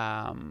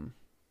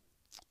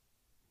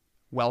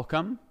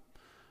welcome,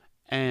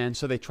 and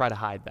so they try to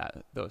hide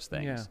those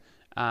things.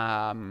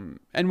 And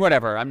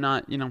whatever, I'm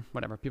not,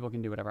 whatever, people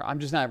can do whatever. I'm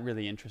just not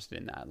really interested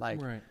in that.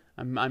 Like, right.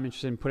 I'm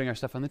interested in putting our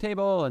stuff on the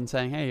table and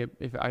saying, hey,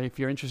 if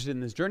you're interested in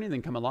this journey,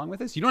 then come along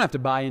with us. You don't have to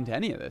buy into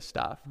any of this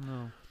stuff.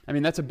 No. I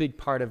mean, that's a big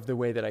part of the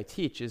way that I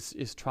teach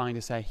is trying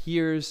to say,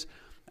 here's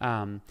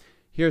an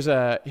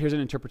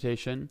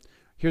interpretation.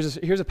 Here's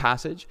a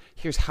passage.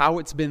 Here's how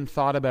it's been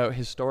thought about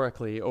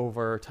historically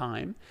over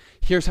time.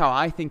 Here's how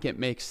I think it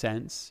makes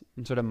sense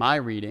in sort of my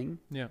reading,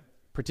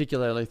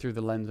 particularly through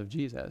the lens of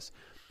Jesus.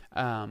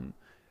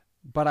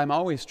 But I'm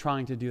always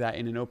trying to do that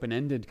in an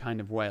open-ended kind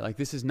of way. Like,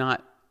 this is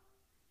not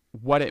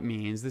what it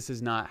means. This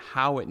is not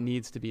how it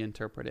needs to be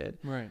interpreted.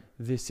 Right.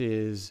 This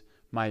is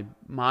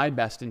my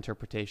best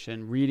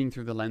interpretation, reading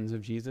through the lens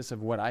of Jesus,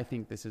 of what I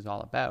think this is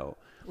all about.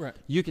 Right.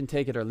 You can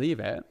take it or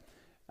leave it.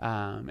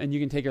 And you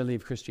can take or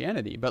leave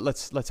Christianity, but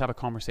let's have a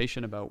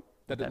conversation about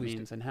what that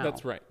means and how.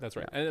 That's right.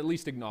 Yeah. And at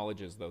least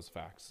acknowledges those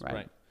facts.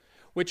 Right.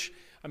 Which,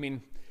 I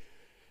mean,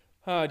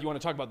 do you want to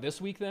talk about this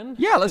week then?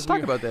 Yeah, let's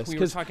talk about this. We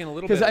were talking a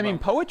little bit because, I mean,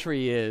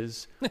 poetry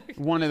is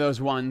one of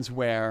those ones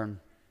where,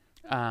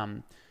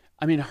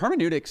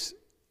 hermeneutics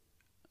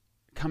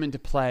come into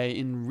play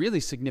in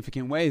really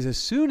significant ways as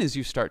soon as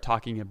you start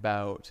talking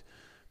about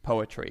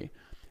poetry,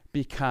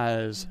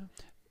 because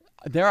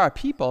there are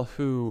people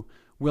who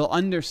will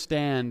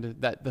understand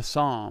that the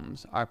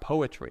Psalms are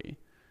poetry,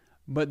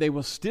 but they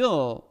will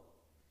still,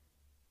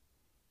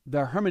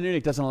 their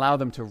hermeneutic doesn't allow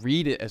them to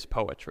read it as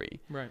poetry.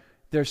 Right.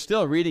 They're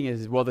still reading it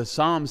as, well, the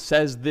Psalm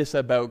says this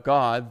about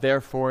God,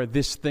 therefore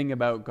this thing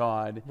about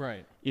God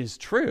is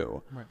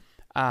true. Right.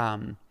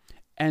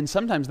 And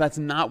sometimes that's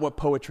not what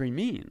poetry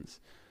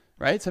means,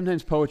 right?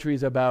 Sometimes poetry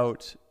is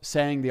about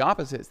saying the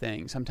opposite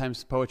thing.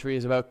 Sometimes poetry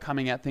is about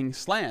coming at things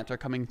slant or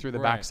coming through the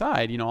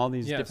backside, all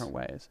these different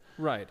ways.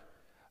 Right.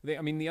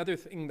 The other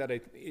thing that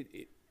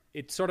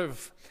it sort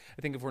of,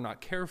 I think if we're not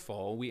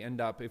careful, we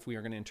end up, if we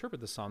are going to interpret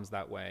the Psalms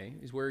that way,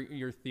 is where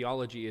your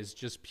theology is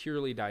just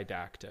purely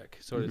didactic.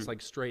 So it's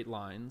like straight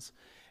lines.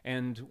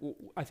 And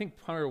I think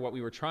part of what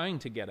we were trying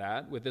to get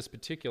at with this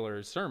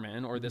particular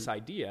sermon or this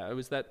idea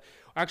was that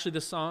actually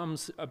the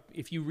Psalms,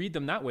 if you read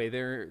them that way,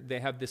 they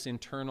have this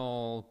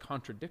internal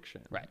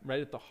contradiction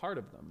right at the heart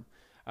of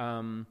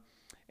them.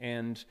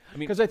 And I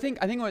mean, because I think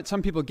what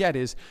some people get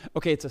is,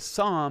 okay, it's a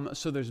psalm,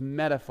 so there's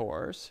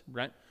metaphors.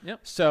 Right. Yep.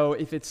 So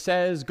if it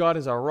says God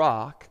is a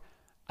rock,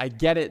 I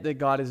get it that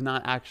God is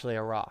not actually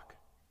a rock.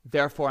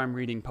 Therefore, I'm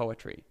reading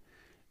poetry.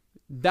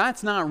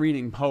 That's not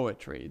reading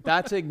poetry.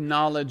 That's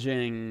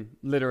acknowledging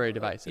literary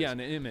devices. Yeah, an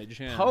image.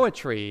 Yeah.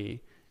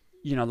 Poetry,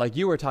 like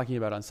you were talking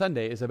about on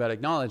Sunday, is about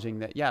acknowledging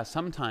that,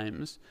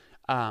 sometimes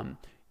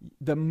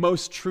the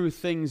most true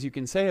things you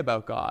can say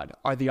about God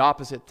are the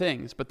opposite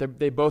things, but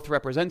they both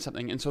represent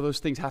something. And so those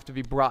things have to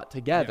be brought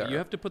together. Yeah, you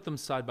have to put them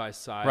side by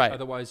side. Right.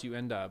 Otherwise you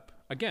end up,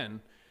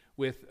 again,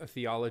 with a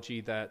theology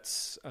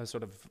that's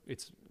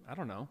it's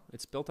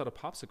built out of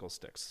popsicle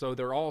sticks. So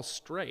they're all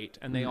straight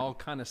and they all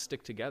kind of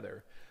stick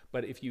together.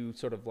 But if you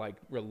sort of like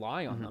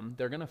rely on them,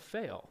 they're going to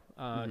fail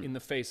in the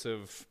face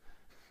of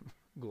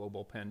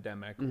global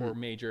pandemic or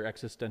major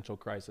existential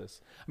crisis.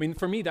 I mean,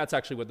 for me, that's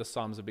actually what the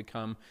Psalms have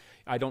become.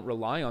 I don't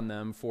rely on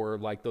them for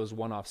like those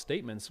one-off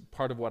statements.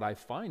 Part of what I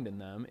find in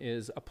them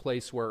is a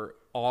place where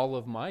all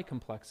of my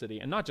complexity,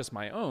 and not just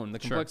my own, the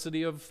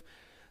complexity of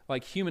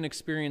like human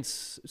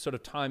experience, sort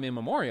of time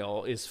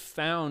immemorial, is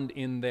found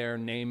in their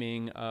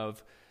naming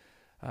of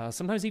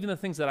sometimes even the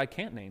things that I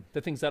can't name,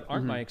 the things that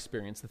aren't my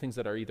experience, the things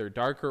that are either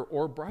darker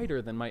or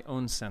brighter than my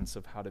own sense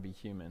of how to be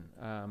human.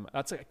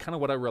 That's kind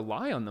of what I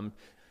rely on them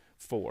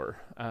for.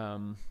 I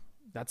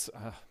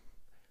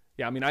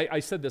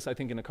said this, I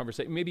think, in a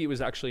conversation. Maybe it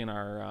was actually in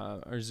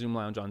our Zoom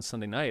lounge on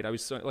Sunday night. I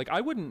was like,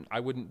 I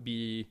wouldn't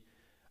be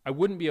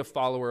a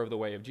follower of the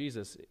way of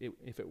Jesus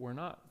if it were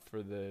not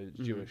for the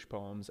Jewish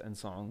poems and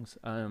songs.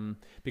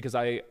 Because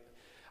I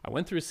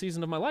went through a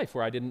season of my life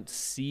where I didn't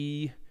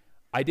see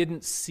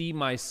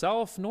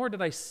myself, nor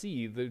did I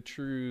see the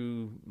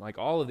true, like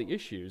all of the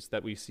issues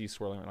that we see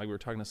swirling around, like we were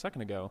talking a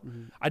second ago.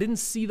 I didn't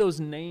see those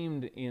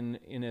named in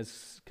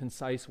as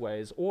concise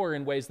ways or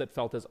in ways that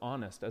felt as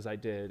honest as I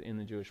did in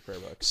the Jewish prayer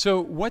book. So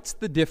what's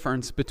the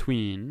difference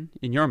between,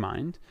 in your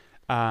mind,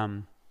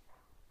 what's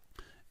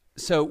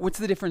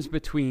the difference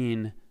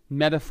between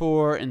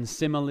metaphor and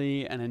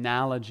simile and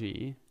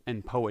analogy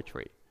and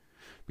poetry?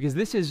 Because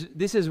this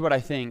is what I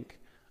think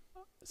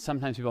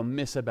sometimes people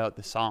miss about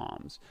the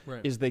Psalms,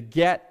 is they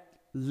get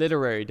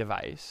literary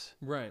device.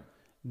 Right.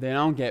 They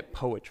don't get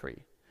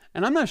poetry.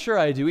 And I'm not sure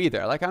I do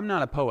either. Like, I'm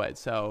not a poet,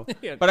 so.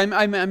 Yeah. But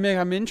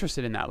I'm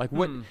interested in that. Like,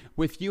 what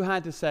if you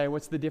had to say,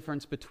 what's the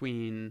difference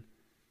between,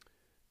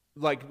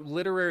 like,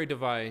 literary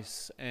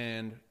device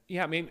and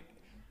maybe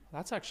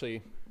that's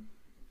actually.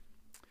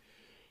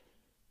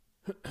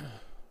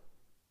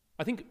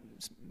 I think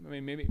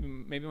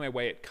maybe my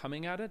way at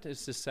coming at it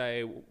is to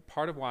say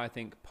part of why I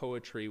think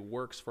poetry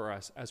works for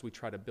us as we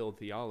try to build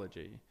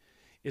theology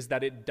is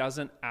that it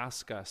doesn't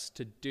ask us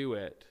to do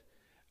it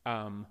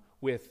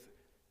with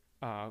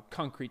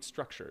concrete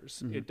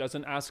structures. It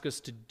doesn't ask us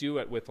to do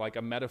it with like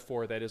a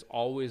metaphor that is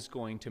always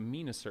going to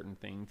mean a certain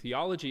thing.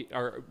 Theology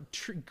or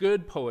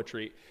good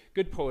poetry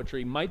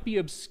might be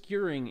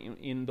obscuring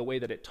in the way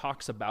that it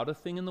talks about a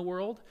thing in the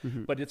world,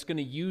 but it's going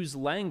to use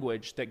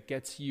language that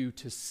gets you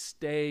to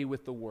stay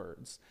with the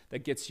words,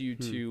 that gets you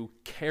to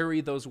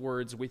carry those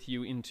words with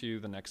you into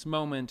the next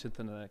moment,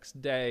 into the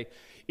next day.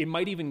 It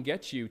might even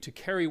get you to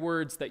carry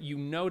words that you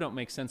know don't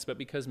make sense, but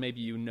because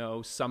maybe you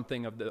know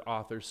something of the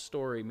author's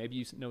story, maybe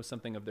you know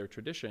something of their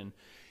tradition,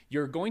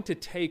 you're going to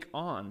take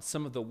on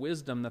some of the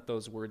wisdom that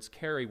those words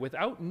carry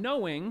without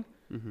knowing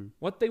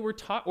what they were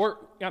taught,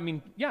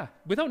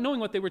 without knowing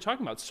what they were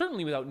talking about,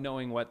 certainly without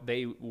knowing what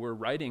they were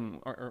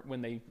writing or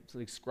when they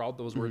like, scrawled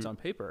those words on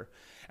paper.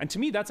 And to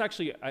me, that's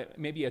actually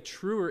maybe a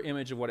truer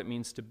image of what it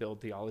means to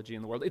build theology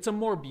in the world. It's a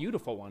more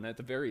beautiful one, at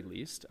the very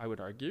least, I would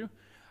argue.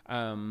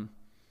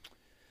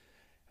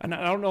 And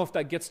I don't know if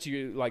that gets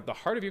to like the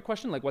heart of your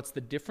question, like what's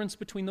the difference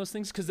between those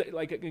things? Because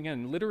like,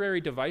 again,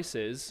 literary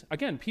devices,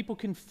 again, people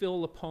can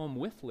fill a poem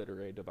with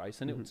literary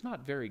device and it's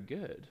not very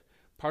good.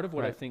 Part of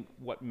what I think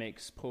what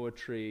makes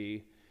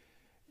poetry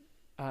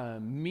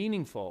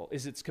meaningful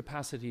is its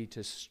capacity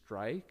to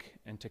strike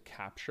and to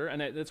capture.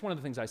 And that's one of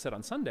the things I said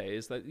on Sunday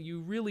is that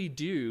you really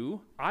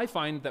do. I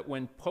find that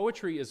when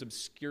poetry is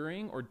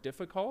obscuring or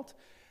difficult,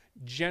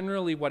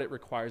 generally what it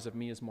requires of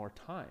me is more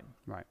time.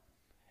 Right.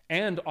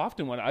 And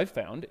often what I've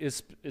found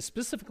is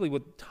specifically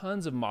with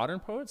tons of modern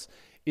poets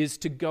is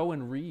to go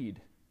and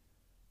read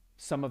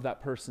some of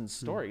that person's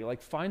story,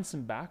 like find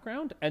some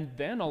background. And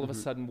then all of a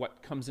sudden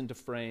what comes into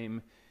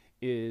frame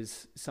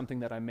is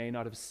something that I may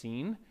not have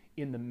seen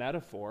in the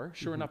metaphor.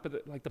 Sure enough,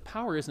 but like the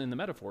power isn't in the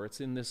metaphor.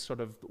 It's in this sort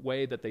of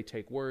way that they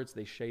take words,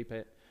 they shape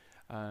it.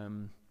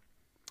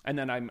 And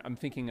then I'm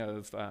thinking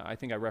of, I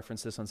think I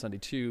referenced this on Sunday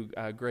too,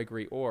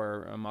 Gregory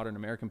Orr, a modern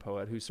American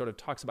poet, who sort of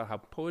talks about how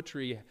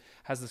poetry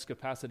has this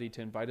capacity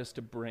to invite us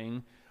to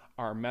bring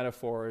our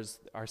metaphors,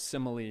 our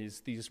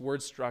similes, these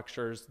word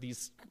structures,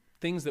 these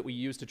things that we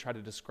use to try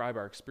to describe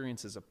our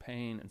experiences of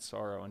pain and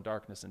sorrow and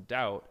darkness and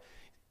doubt.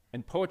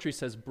 And poetry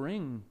says,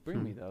 bring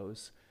me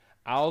those.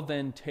 I'll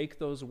then take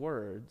those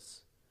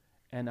words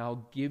and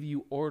I'll give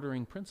you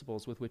ordering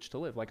principles with which to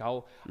live. Like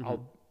I'll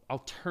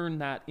turn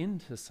that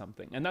into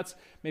something. And that's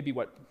maybe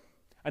what,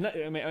 and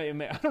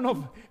I don't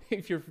know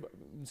if you're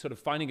sort of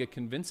finding it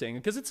convincing,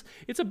 because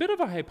it's a bit of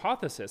a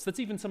hypothesis. That's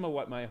even some of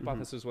what my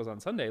hypothesis was on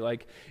Sunday.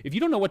 Like, if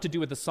you don't know what to do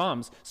with the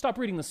Psalms, stop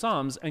reading the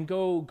Psalms and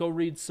go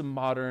read some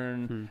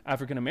modern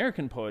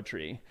African-American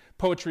poetry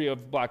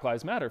of Black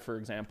Lives Matter, for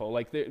example,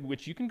 like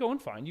which you can go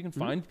and find. You can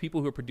find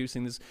people who are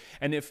producing this.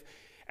 And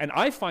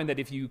I find that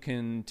if you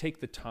can take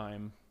the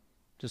time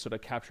to sort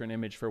of capture an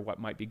image for what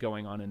might be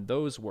going on in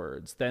those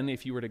words, then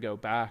if you were to go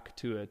back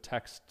to a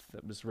text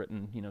that was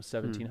written,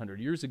 1700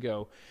 years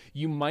ago,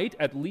 you might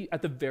at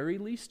the very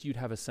least, you'd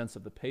have a sense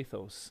of the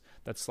pathos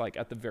that's like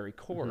at the very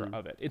core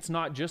of it. It's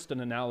not just an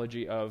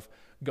analogy of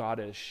God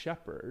as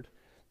shepherd.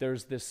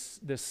 There's this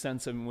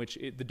sense in which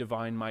the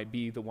divine might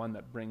be the one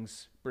that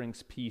brings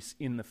peace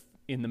in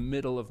the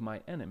middle of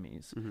my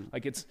enemies.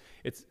 Like it's,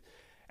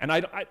 and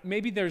I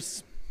maybe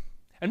there's.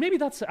 And maybe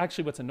that's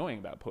actually what's annoying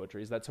about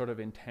poetry, is that sort of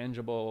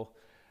intangible,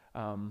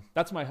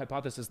 that's my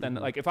hypothesis. Then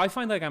like, if I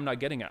find like I'm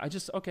not getting it,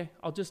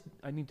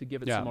 I need to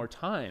give it some more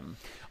time.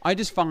 I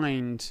just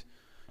find,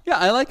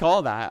 I like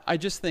all that. I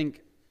just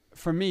think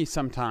for me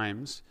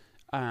sometimes,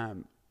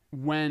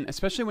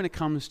 especially when it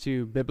comes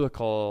to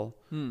biblical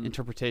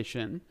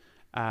interpretation,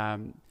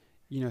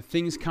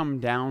 things come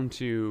down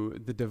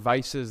to the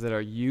devices that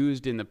are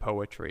used in the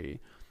poetry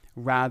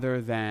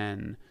rather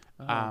than,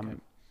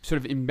 sort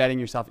of embedding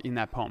yourself in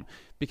that poem,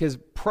 because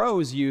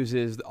prose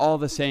uses all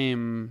the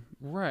same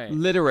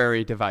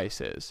literary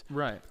devices.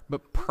 Right.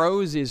 But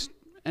prose is,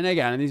 and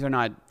again, these are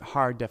not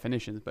hard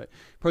definitions, but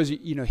prose,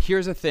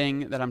 here's a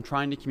thing that I'm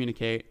trying to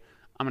communicate.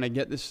 I'm going to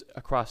get this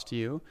across to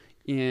you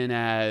in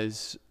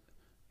as,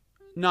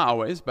 not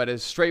always, but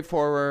as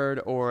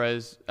straightforward or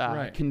as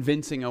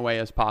convincing a way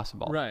as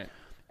possible. Right.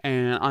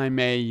 And I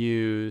may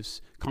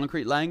use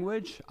concrete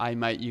language. I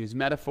might use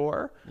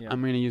metaphor. Yeah. I'm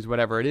going to use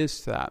whatever it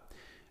is to that.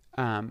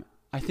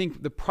 I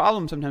think the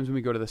problem sometimes when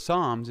we go to the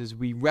Psalms is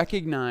we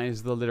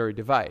recognize the literary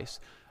device.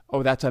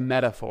 Oh, that's a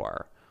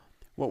metaphor.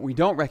 What we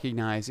don't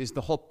recognize is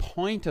the whole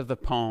point of the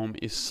poem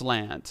is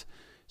slant.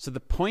 So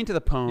the point of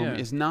the poem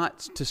is not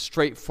to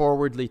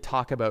straightforwardly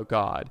talk about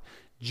God,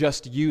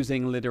 just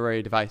using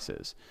literary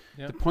devices.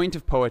 Yeah. The point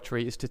of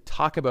poetry is to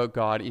talk about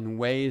God in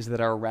ways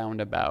that are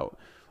roundabout,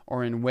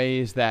 or in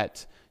ways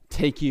that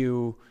take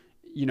you,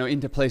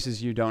 into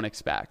places you don't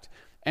expect.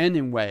 and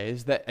in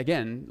ways that,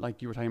 again,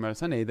 like you were talking about on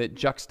Sunday, that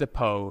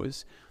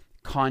juxtapose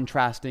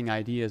contrasting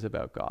ideas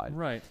about God.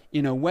 Right.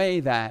 In a way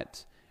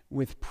that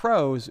with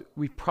prose,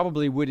 we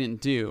probably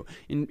wouldn't do.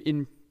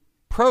 In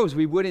prose,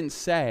 we wouldn't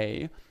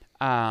say,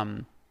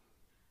 that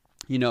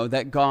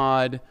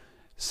God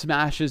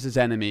smashes his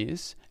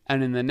enemies,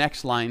 and in the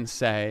next line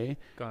say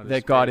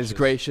that God is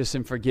gracious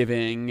and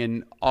forgiving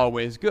and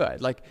always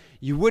good. Like,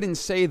 you wouldn't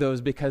say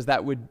those because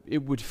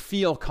it would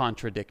feel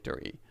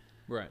contradictory.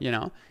 Right.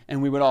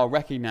 And we would all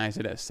recognize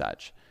it as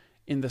such.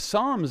 In the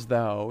Psalms,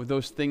 though,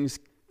 those things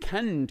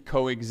can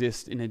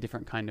coexist in a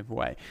different kind of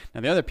way.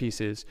 Now, the other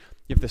piece is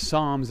you have the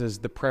Psalms as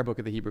the prayer book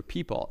of the Hebrew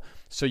people.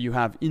 So you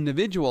have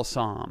individual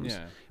Psalms,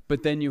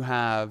 but then you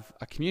have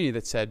a community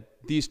that said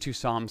these two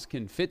Psalms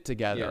can fit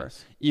together,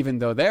 even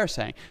though they're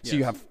saying. So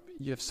you have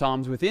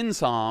Psalms within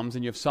Psalms,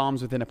 and you have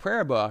Psalms within a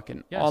prayer book,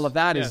 and all of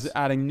that is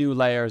adding new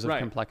layers of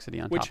complexity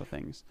on top of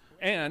things.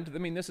 And, I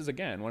mean, this is,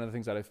 again, one of the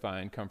things that I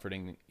find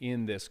comforting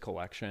in this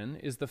collection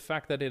is the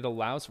fact that it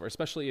allows for,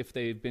 especially if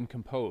they've been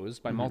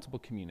composed by multiple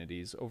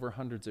communities over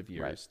hundreds of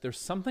years, there's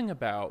something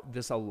about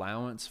this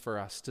allowance for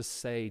us to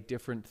say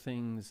different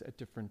things at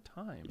different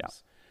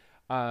times.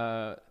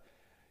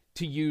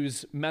 To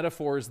use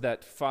metaphors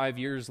that 5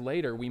 years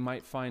later we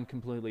might find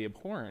completely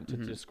abhorrent to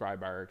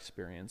describe our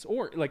experience,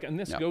 or and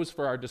this goes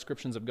for our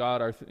descriptions of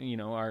God,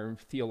 our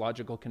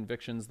theological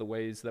convictions, the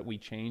ways that we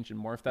change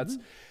and morph.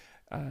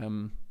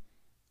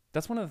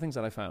 That's one of the things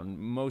that I found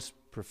most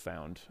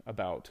profound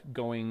about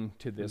going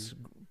to this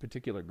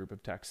particular group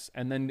of texts,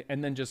 and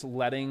then just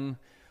letting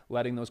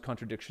those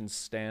contradictions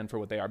stand for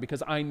what they are,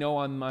 because I know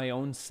on my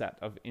own set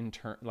of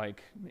internalized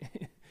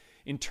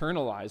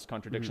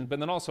contradictions, but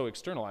then also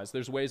externalized.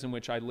 There's ways in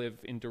which I live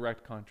in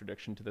direct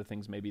contradiction to the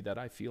things maybe that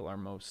I feel are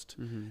most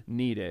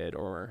needed,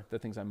 or the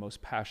things I'm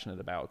most passionate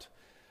about.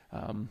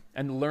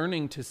 And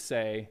learning to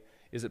say,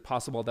 is it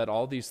possible that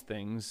all these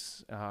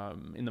things,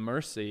 in the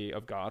mercy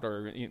of God,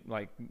 or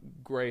like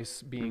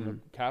grace being a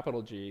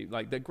capital G,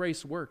 like that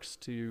grace works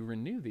to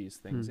renew these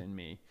things in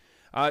me?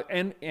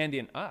 And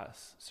in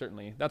us,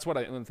 certainly. That's one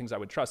of the things I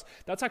would trust.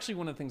 That's actually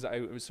one of the things I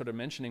was sort of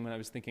mentioning when I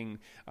was thinking,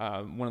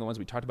 one of the ones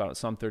we talked about,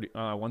 Psalm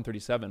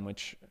 137,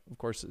 which, of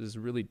course, is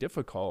a really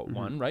difficult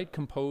one, right?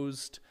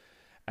 Composed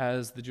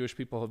as the Jewish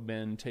people have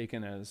been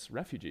taken as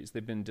refugees.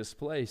 They've been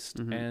displaced.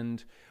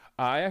 And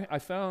I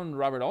found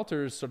Robert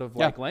Alter's sort of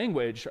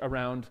language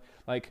around,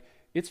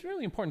 it's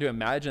really important to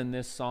imagine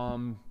this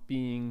psalm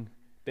being...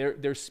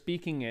 They're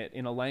speaking it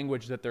in a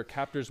language that their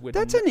captors would...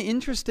 That's an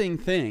interesting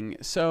thing.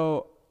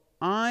 So...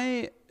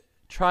 I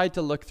tried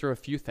to look through a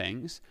few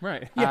things.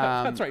 Right.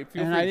 Yeah, that's right.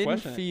 Feel free to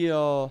question it.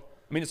 I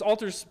mean, it's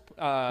Alter's...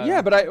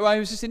 but I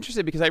was just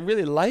interested because I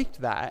really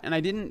liked that, and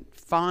I didn't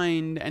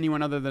find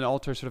anyone other than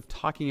Alter sort of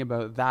talking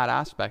about that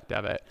aspect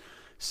of it.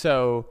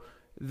 So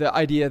the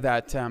idea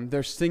that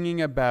they're singing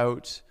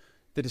about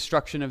the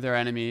destruction of their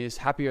enemies,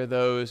 happy are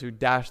those who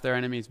dash their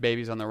enemies'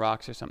 babies on the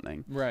rocks or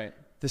something. Right.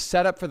 The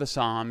setup for the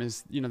psalm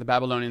is, the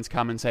Babylonians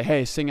come and say,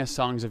 hey, sing us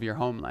songs of your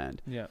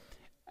homeland. Yeah.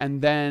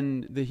 And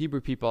then the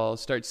Hebrew people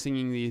start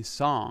singing these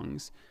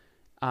songs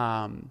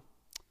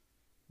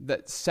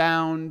that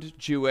sound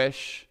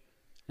Jewish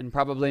and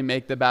probably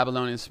make the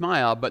Babylonians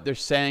smile, but they're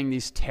saying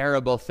these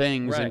terrible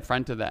things in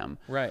front of them.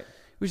 Right.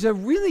 Which is a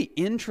really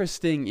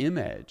interesting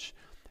image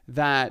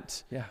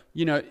that,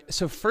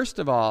 so first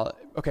of all,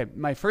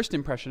 my first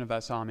impression of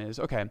that psalm is,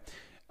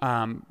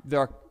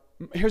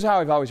 here's how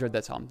I've always read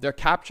that psalm. They're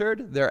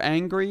captured, they're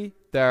angry,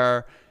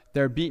 they're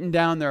beaten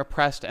down, they're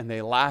oppressed, and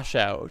they lash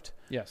out.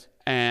 Yes.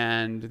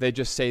 And they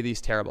just say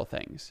these terrible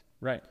things.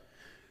 Right.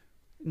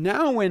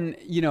 Now when,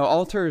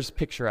 Alter's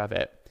picture of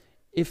it,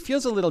 it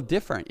feels a little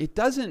different. It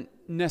doesn't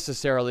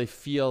necessarily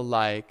feel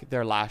like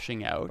they're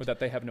lashing out. Or that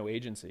they have no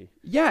agency.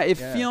 Yeah, it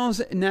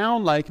feels now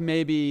like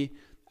maybe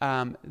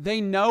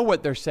they know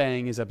what they're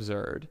saying is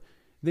absurd.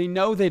 They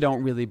know they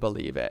don't really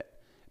believe it.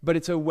 But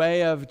it's a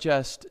way of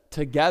just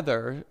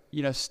together,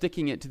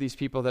 sticking it to these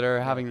people that are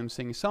having them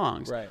sing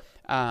songs. Right.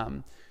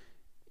 I'm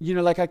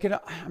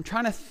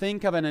trying to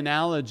think of an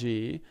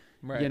analogy,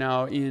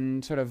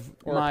 in sort of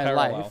or my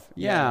life.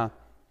 Yeah.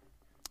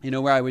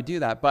 Where I would do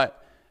that.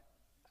 But,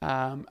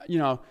 I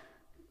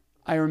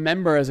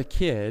remember as a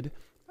kid,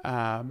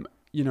 in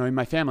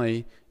my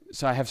family,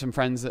 so I have some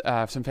friends,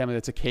 some family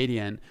that's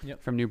Acadian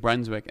from New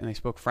Brunswick, and they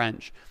spoke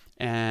French.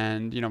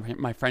 And,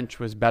 my French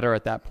was better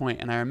at that point.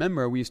 And I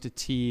remember we used to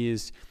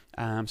tease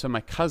some of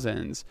my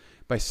cousins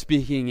by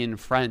speaking in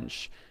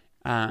French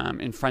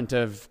in front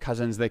of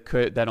cousins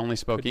that only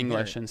spoke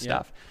English and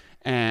stuff.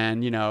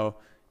 And,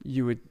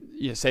 you would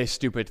say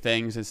stupid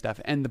things and stuff.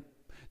 And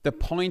the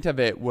point of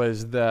it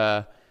was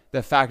the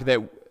fact that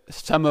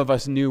some of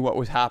us knew what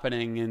was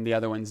happening and the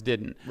other ones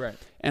didn't. Right.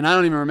 And I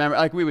don't even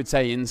remember, we would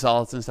say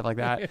insults and stuff like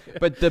that.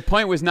 But the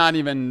point was not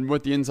even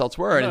what the insults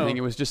were or anything.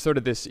 It was just sort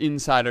of this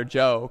insider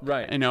joke.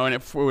 Right. And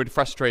it would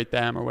frustrate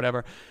them or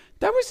whatever.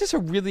 That was just a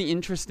really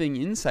interesting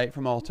insight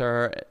from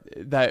Alter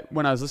that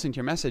when I was listening to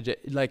your message,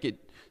 it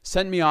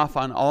sent me off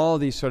on all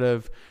these sort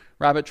of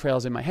rabbit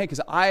trails in my head,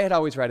 because I had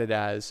always read it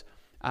as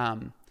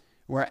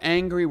We're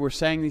angry. We're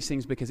saying these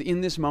things because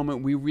in this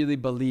moment we really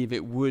believe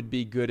it would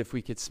be good if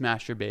we could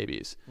smash your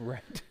babies.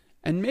 Right.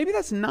 And maybe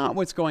that's not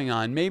what's going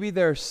on. Maybe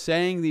they're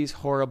saying these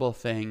horrible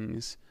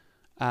things,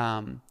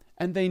 and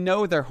they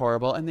know they're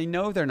horrible, and they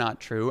know they're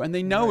not true, and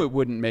they know it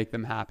wouldn't make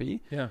them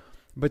happy. Yeah.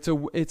 But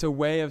it's a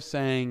way of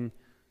saying,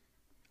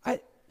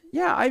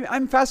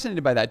 I'm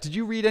fascinated by that. Did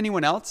you read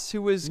anyone else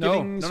who was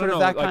giving sort of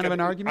that kind of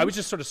an argument? I was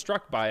just sort of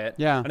struck by it.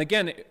 Yeah. And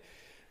again,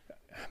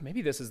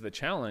 maybe this is the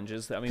challenge.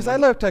 Because I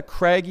looked at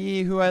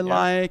Craigie, who I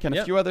like, and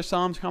a few other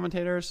Psalms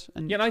commentators.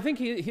 And and I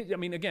think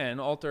again,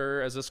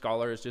 Alter as a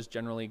scholar is just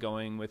generally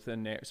going with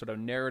a sort of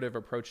narrative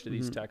approach to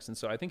these texts, and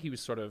so I think he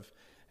was sort of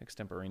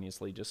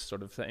extemporaneously just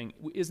sort of saying,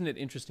 isn't it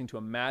interesting to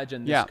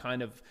imagine this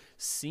kind of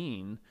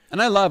scene?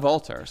 And I love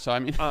Alter, so I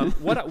mean,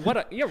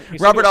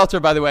 Robert Alter,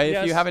 by the way,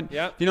 yes,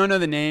 if you don't know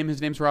the name, his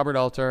name's Robert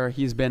Alter.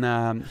 He's been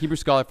a Hebrew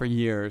scholar for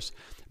years,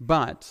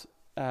 but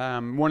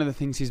one of the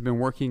things he's been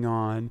working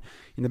on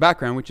in the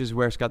background, which is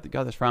where Scott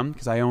got this from,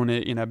 because I own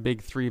it in a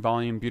big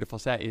 3-volume beautiful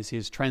set, is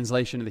his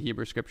translation of the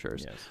Hebrew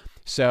Scriptures. Yes.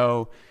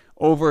 So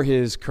over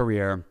his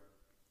career,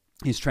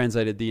 he's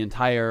translated the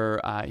entire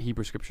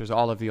Hebrew Scriptures,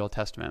 all of the Old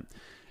Testament.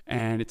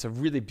 And it's a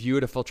really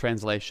beautiful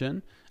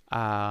translation.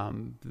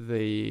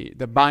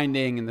 The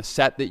binding and the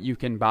set that you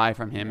can buy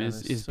from him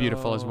is so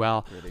beautiful as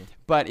well. Pretty.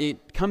 But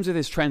it comes with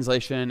his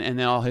translation and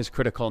then all his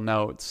critical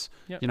notes,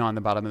 on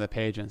the bottom of the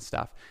page and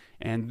stuff.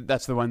 And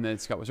that's the one that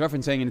Scott was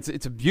referencing. And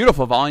it's a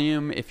beautiful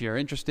volume. If you're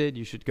interested,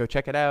 you should go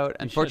check it out.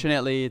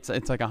 Unfortunately, it's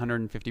like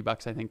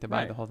 $150, I think, to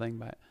buy the whole thing.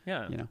 But you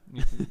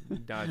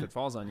can die if it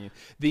falls on you.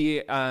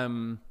 The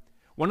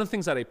one of the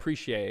things that I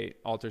appreciate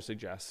Alter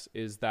suggests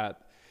is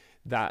that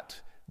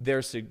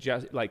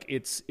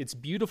it's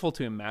beautiful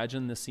to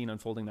imagine the scene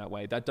unfolding that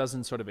way. That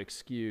doesn't sort of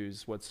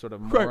excuse what's sort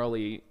of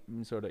morally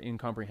sort of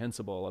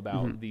incomprehensible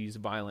about these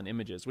violent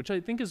images, which I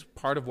think is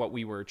part of what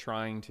we were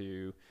trying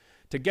to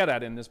get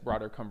at in this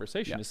broader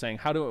conversation, is saying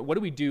what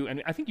do we do?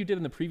 And I think you did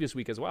in the previous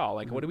week as well.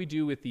 Like, what do we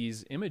do with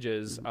these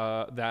images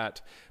that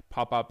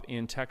pop up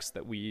in texts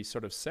that we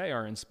sort of say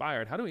are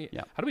inspired? How do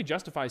we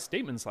justify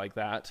statements like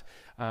that?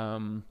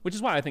 Which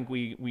is why I think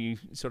we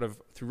sort of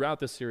throughout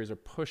this series are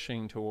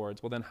pushing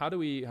towards, well, then how do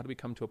we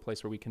come to a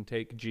place where we can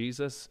take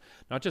Jesus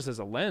not just as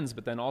a lens,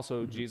 but then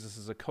also Jesus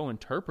as a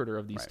co-interpreter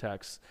of these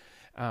texts.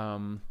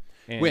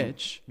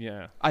 Which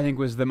I think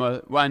was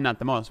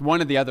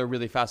one of the other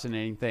really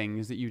fascinating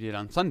things that you did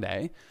on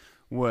Sunday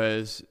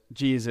was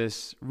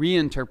Jesus'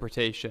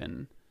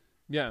 reinterpretation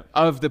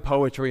of the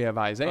poetry of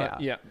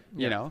Isaiah.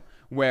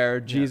 Where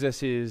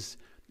Jesus is,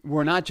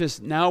 we're not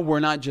just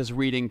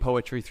reading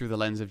poetry through the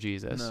lens of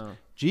Jesus. No.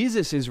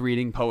 Jesus is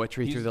reading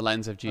poetry through the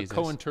lens of Jesus. A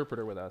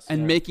co-interpreter with us.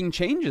 And making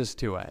changes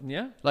to it.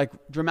 Yeah. Like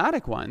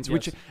dramatic ones.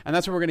 Yes. And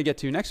that's what we're going to get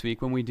to next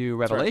week when we do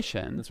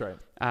Revelation. That's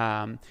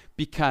right.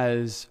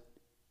 Because...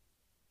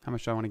 how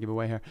much do I want to give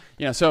away here?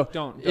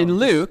 Don't. In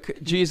Luke,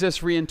 Jesus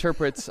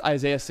reinterprets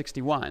Isaiah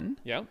 61.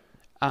 Yeah.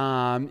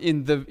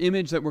 In the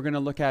image that we're going to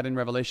look at in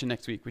Revelation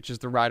next week, which is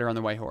the rider on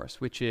the white horse,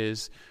 which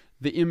is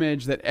the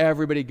image that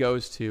everybody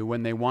goes to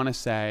when they want to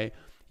say,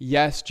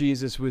 yes,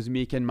 Jesus was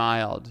meek and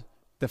mild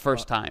the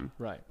first time.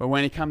 Right. But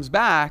when he comes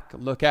back,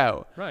 look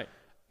out. Right.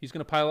 He's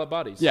going to pile up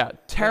bodies. Yeah.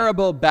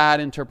 Terrible,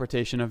 bad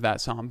interpretation of that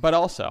psalm. But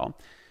also,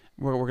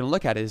 what we're going to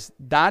look at is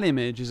that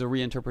image is a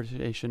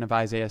reinterpretation of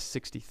Isaiah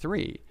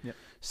 63. Yeah.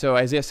 So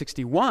Isaiah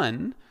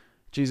 61,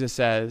 Isaiah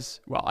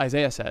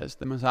says,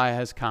 the Messiah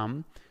has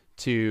come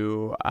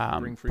to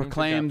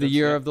proclaim the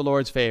year of the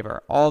Lord's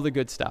favor, all the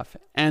good stuff,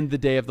 and the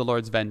day of the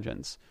Lord's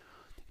vengeance.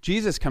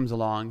 Jesus comes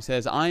along,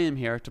 says, I am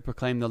here to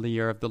proclaim the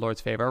year of the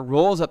Lord's favor,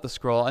 rolls up the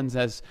scroll and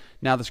says,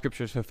 now the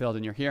scripture is fulfilled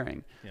in your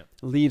hearing. Yeah.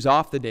 Leaves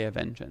off the day of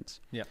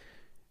vengeance. Yeah.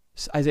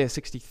 Isaiah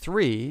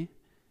 63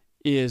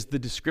 is the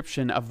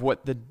description of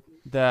what the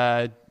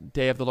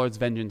day of the Lord's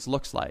vengeance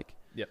looks like.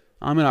 Yep.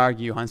 I'm going to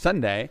argue on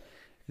Sunday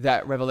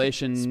that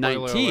Revelation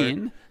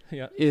 19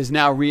 is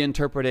now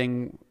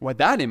reinterpreting what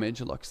that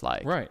image looks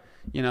like. Right.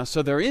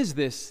 So there is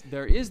this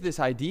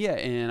idea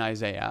in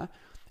Isaiah,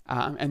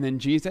 and then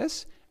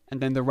Jesus and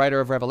then the writer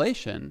of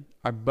Revelation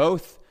are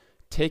both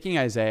taking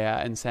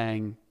Isaiah and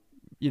saying,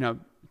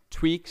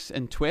 tweaks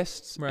and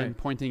twists and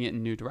pointing it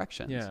in new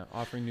directions. Yeah,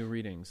 offering new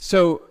readings.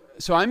 So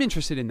I'm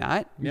interested in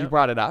that. You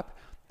brought it up.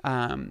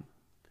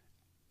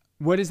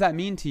 What does that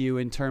mean to you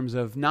in terms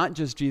of not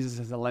just Jesus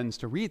as a lens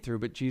to read through,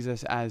 but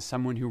Jesus as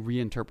someone who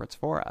reinterprets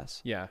for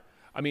us? Yeah.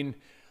 I don't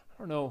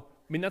know.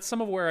 That's some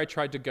of where I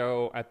tried to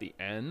go at the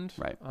end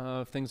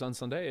of things on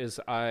Sunday is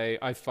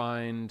I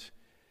find,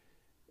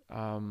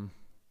 I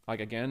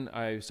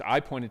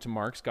pointed to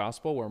Mark's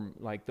gospel where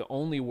the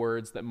only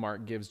words that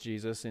Mark gives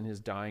Jesus in his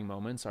dying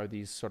moments are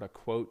these sort of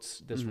quotes,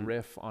 this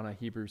riff on a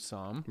Hebrew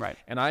psalm. Right.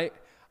 And I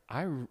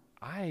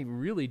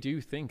really do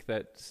think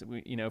that,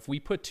 if we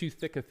put too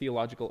thick a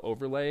theological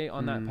overlay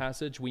on that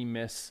passage, we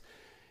miss,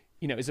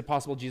 is it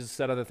possible Jesus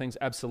said other things?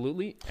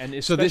 Absolutely.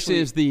 And so this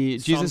is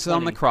Jesus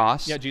on the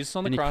cross. Yeah, Jesus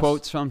on the cross. And he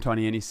quotes Psalm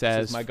 20 and he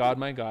says, my God,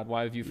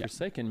 why have you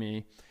forsaken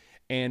me?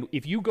 And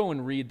if you go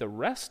and read the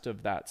rest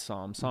of that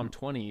Psalm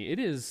 20, it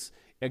is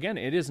again,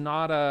 it is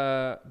not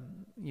a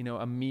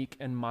meek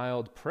and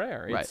mild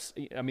prayer. It's,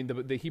 right. I mean,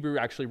 the Hebrew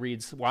actually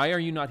reads, "Why are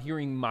you not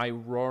hearing my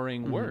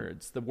roaring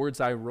words, the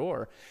words I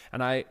roar?"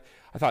 And I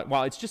thought,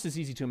 well, it's just as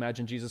easy to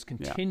imagine Jesus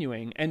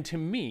continuing. Yeah. And to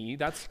me,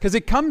 that's because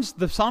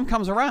the psalm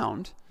comes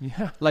around.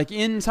 Yeah. Like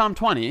in Psalm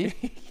 20.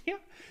 Yeah.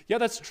 Yeah,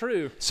 that's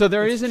true. So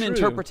there is an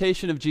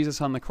interpretation of Jesus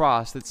on the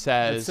cross that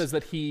says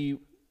that he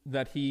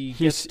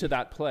gets to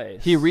that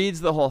place. He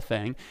reads the whole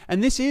thing.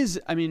 And this is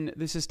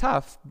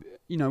tough.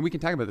 We can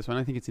talk about this one.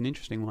 I think it's an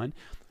interesting one.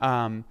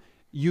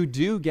 You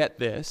do get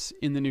this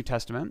in the New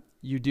Testament.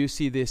 You do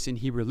see this in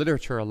Hebrew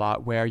literature a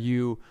lot, where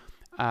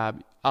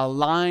a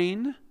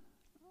line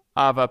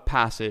of a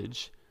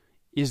passage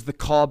is the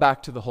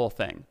callback to the whole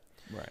thing.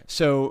 Right.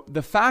 So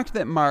the fact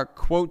that Mark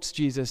quotes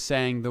Jesus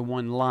saying the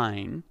one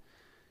line,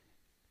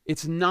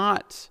 it's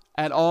not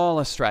at all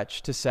a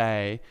stretch to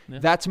say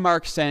that's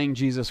Mark saying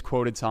Jesus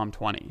quoted Psalm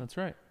 20. That's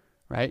right.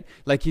 Right?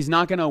 Like, he's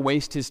not going to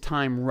waste his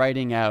time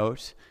writing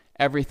out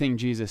everything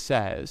Jesus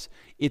says.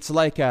 It's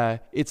like a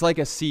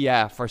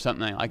CF or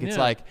something. Like, it's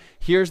like,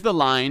 here's the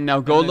line, now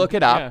go look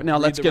it up. Now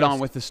let's get on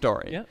with the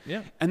story. Yeah,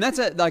 yeah. And that's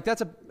a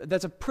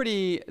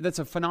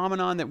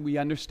phenomenon that we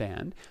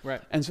understand.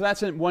 Right. And so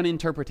that's one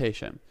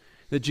interpretation,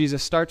 that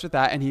Jesus starts with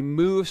that and he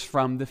moves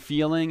from the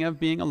feeling of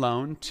being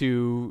alone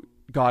to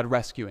God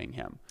rescuing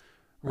him.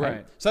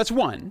 Right. So that's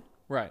one.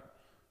 Right.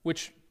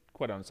 Which,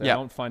 quite honestly, I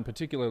don't find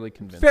particularly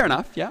convincing. Fair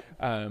enough. Yeah.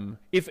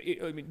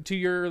 To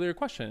your earlier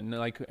question,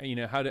 like,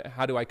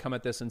 how do I come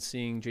at this and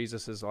seeing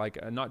Jesus as like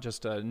not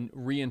just a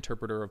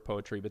reinterpreter of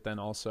poetry, but then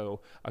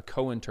also a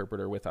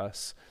co-interpreter with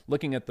us,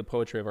 looking at the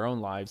poetry of our own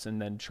lives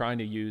and then trying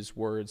to use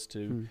words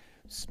to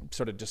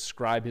sort of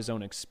describe his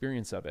own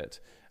experience of it.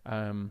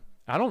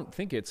 I don't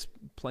think it's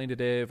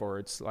plaintive or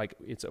it's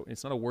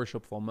not a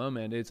worshipful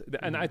moment.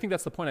 And I think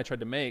that's the point I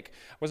tried to make.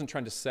 I wasn't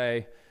trying to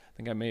say, I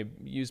think I may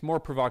use more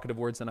provocative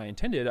words than I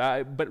intended.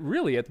 But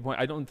really, at the point,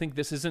 I don't think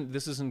this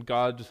isn't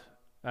God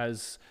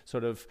as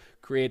sort of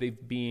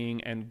creative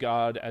being and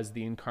God as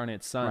the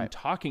incarnate Son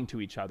talking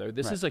to each other.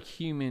 This is a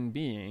human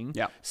being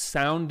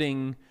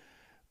sounding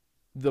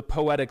the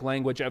poetic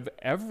language of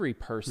every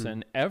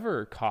person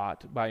ever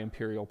caught by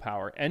imperial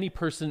power, any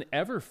person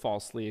ever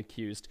falsely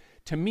accused.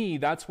 To me,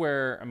 that's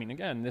where,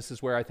 again, this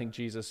is where I think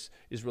Jesus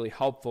is really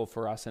helpful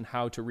for us in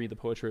how to read the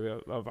poetry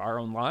of our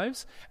own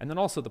lives, and then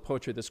also the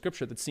poetry of the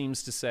Scripture that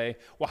seems to say,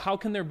 well, how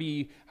can there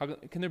be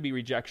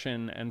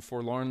rejection and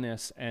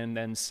forlornness and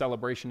then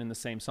celebration in the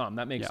same psalm?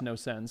 That makes no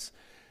sense.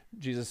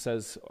 Jesus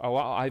says, oh,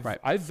 well,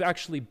 I've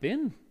actually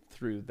been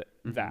through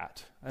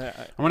that.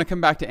 I want to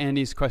come back to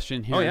Andy's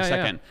question here in a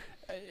second. Yeah.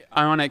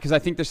 I want to, because I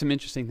think there's some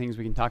interesting things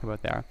we can talk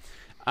about there.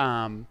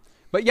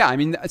 But yeah,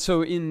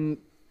 so in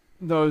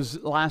those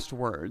last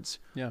words,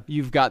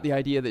 you've got the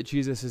idea that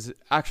Jesus is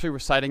actually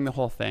reciting the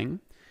whole thing.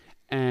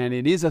 And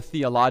it is a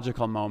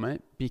theological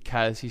moment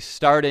because he's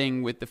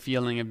starting with the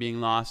feeling of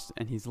being lost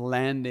and he's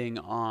landing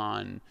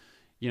on,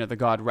 the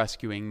God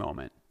rescuing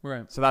moment.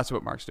 Right. So that's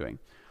what Mark's doing.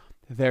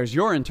 There's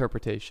your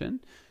interpretation,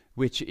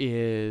 which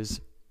is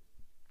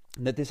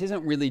that this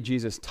isn't really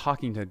Jesus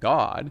talking to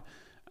God,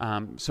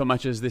 so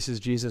much as this is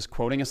Jesus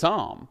quoting a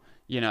psalm,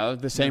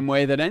 the same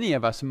way that any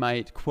of us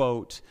might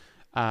quote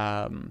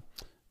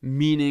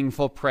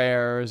meaningful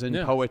prayers and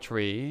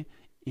poetry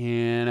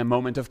in a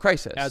moment of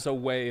crisis. As a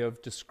way of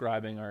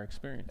describing our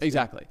experience.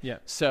 Exactly. Yeah.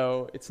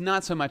 So it's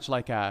not so much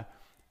like a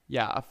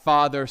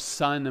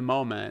father-son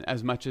moment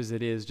as much as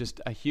it is just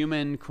a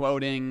human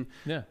quoting.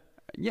 Yeah.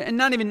 Yeah, and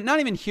not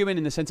even human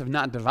in the sense of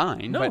not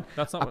divine, but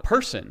that's not a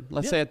person.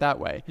 Let's say it that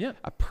way. Yeah.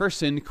 A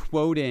person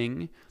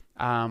quoting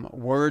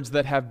words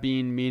that have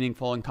been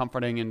meaningful and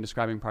comforting and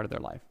describing part of their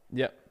life.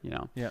 Yeah.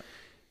 Yeah.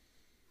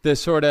 The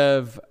sort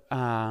of,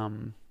 I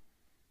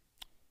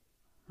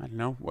don't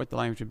know what the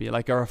language would be.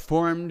 Like a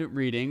reformed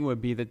reading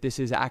would be that this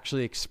is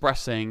actually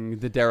expressing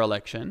the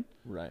dereliction.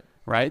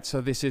 Right. So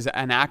this is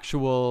an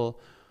actual,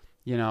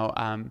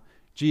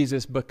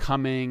 Jesus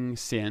becoming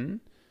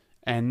sin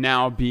and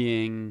now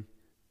being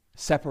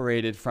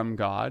separated from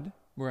God.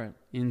 Right.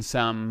 In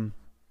some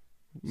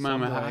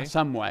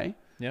way.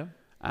 Yeah.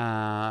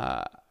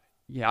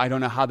 I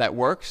don't know how that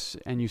works,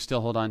 and you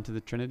still hold on to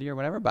the Trinity or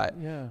whatever, but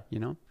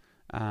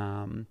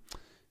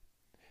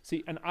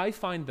see, and I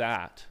find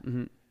that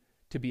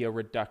to be a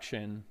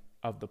reduction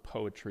of the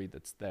poetry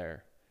that's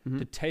there.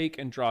 To take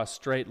and draw a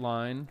straight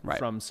line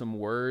from some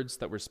words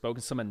that were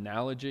spoken, some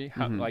analogy.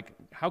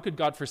 How could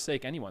God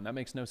forsake anyone? That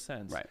makes no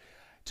sense. Right.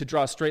 To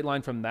draw a straight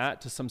line from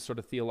that to some sort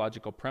of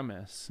theological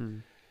premise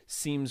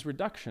seems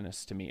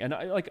reductionist to me. And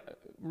I like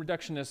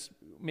reductionist,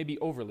 maybe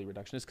overly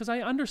reductionist, because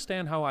I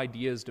understand how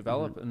ideas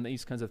develop and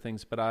these kinds of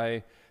things. But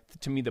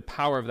to me, the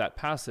power of that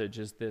passage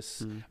is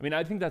this.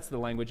 I think that's the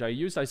language I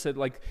used. I said,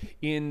 like,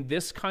 in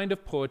this kind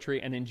of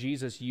poetry and in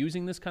Jesus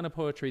using this kind of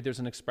poetry, there's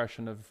an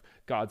expression of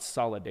God's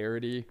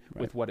solidarity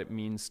with what it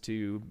means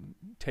to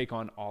take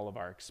on all of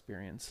our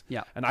experience.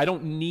 Yeah. And I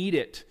don't need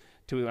it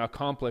to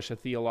accomplish a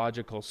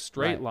theological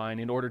straight line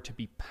in order to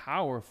be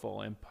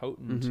powerful and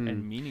potent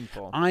and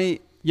meaningful. I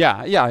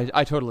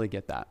totally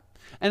get that.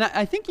 And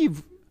I think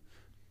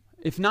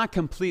if not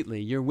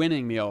completely, you're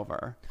winning me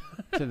over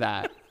to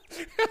that.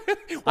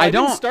 Well, I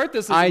didn't start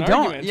this as an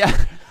argument.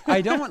 Yeah,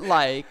 I don't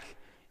like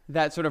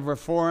that sort of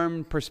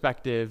reformed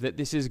perspective that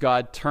this is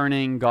God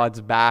turning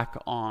God's back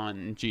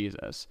on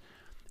Jesus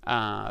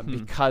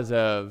because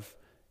of,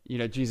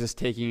 Jesus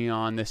taking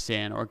on the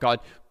sin, or God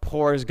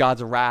pours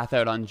God's wrath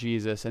out on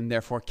Jesus and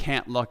therefore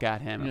can't look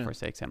at him and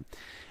forsakes him.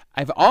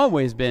 I've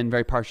always been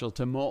very partial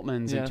to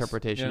Moltmann's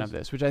interpretation of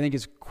this, which I think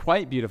is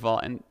quite beautiful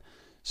and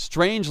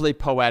strangely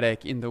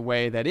poetic in the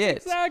way that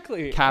it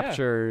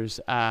captures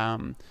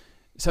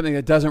something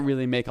that doesn't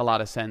really make a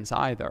lot of sense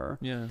either.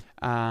 Yeah.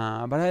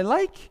 But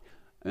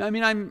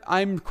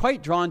I'm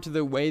quite drawn to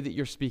the way that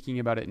you're speaking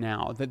about it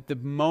now, that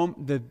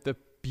the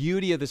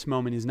beauty of this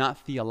moment is not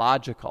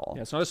theological.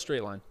 Yeah, it's not a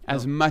straight line.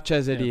 As much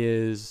as it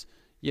is,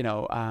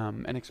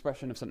 an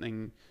expression of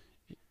something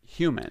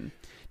human.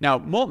 Now,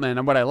 Moltmann,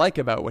 and what I like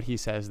about what he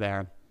says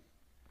there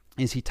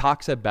is he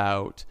talks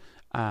about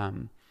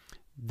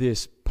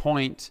this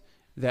point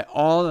that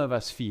all of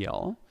us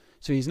feel.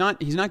 So he's not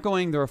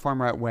going the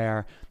reform route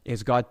where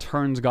is God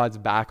turns God's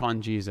back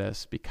on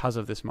Jesus because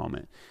of this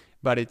moment,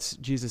 but it's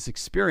Jesus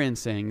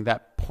experiencing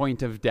that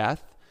point of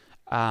death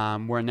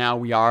where now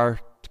we are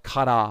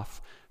cut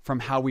off from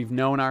how we've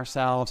known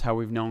ourselves, how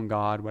we've known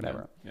God,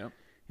 whatever. Yeah.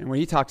 And what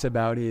he talks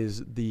about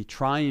is the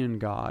triune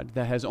God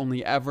that has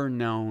only ever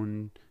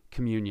known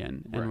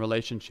communion and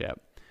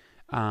relationship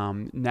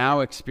now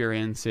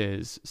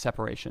experiences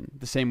separation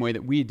the same way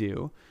that we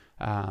do.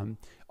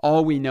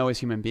 All we know as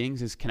human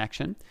beings is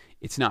connection.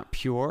 It's not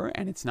pure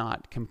and it's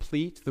not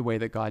complete the way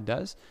that God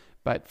does.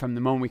 But from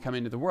the moment we come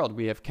into the world,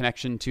 we have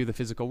connection to the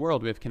physical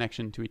world. We have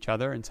connection to each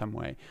other in some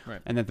way.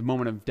 Right. And at the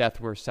moment of death,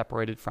 we're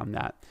separated from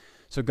that.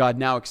 So God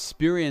now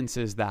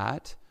experiences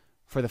that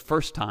for the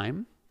first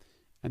time,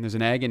 and there's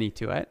an agony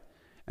to it.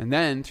 And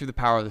then through the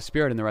power of the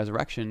Spirit and the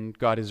resurrection,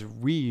 God is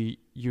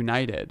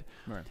reunited.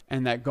 Right.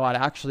 And that God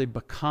actually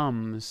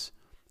becomes,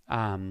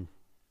 Moltmann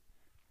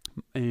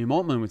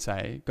would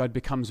say, God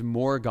becomes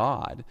more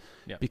God.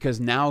 Yeah.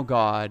 Because now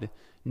God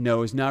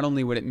knows not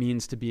only what it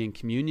means to be in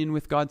communion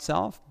with God's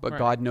self, but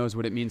God knows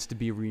what it means to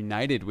be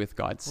reunited with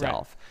God's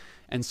self.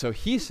 And so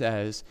he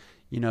says,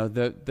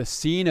 the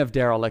scene of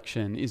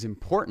dereliction is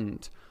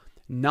important,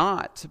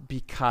 not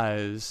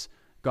because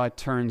God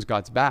turns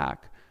God's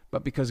back,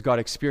 but because God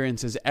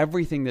experiences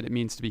everything that it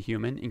means to be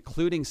human,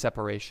 including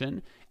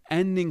separation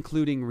and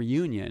including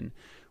reunion,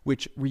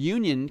 which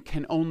reunion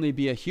can only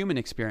be a human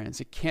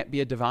experience. It can't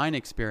be a divine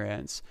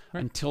experience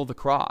until the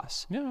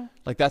cross. Yeah.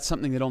 Like that's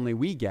something that only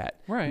we get.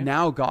 Right.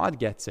 Now God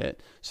gets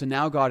it. So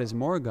now God is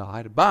more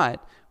God.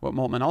 But what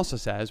Moltmann also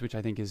says, which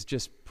I think is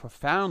just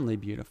profoundly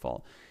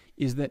beautiful,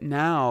 is that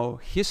now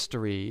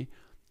history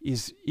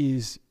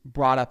is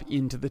brought up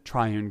into the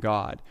triune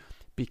God,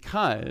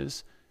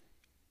 because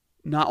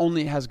not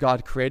only has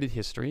God created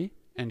history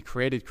and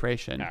created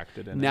creation,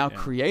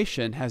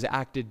 creation has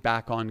acted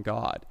back on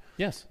God.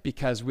 Yes.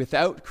 Because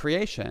without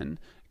creation,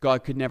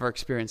 God could never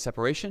experience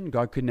separation.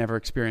 God could never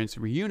experience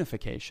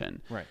reunification.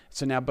 Right.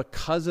 So now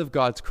because of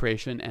God's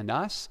creation and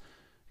us,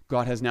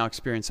 God has now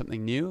experienced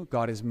something new.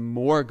 God is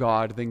more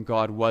God than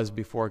God was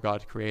before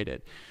God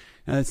created.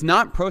 Now, it's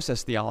not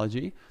process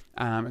theology,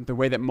 the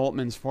way that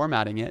Moltmann's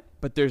formatting it,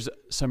 but there's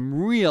some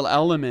real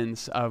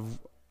elements of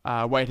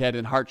Whitehead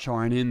and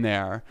Hartshorne in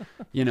there,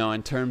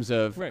 in terms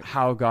of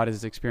how God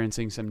is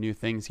experiencing some new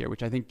things here,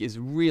 which I think is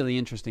a really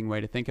interesting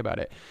way to think about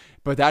it.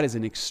 But that is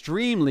an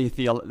extremely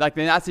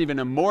that's even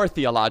a more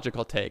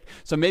theological take.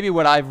 So maybe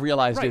what I've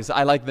realized is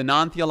I like the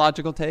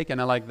non-theological take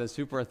and I like the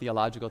super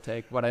theological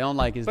take. What I don't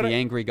like is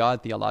angry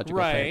God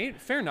theological take.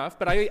 Right, fair enough.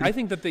 But I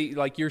think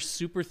that your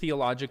super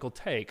theological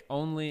take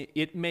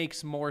it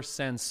makes more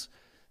sense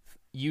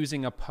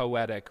using a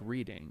poetic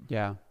reading.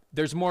 Yeah.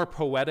 There's more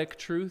poetic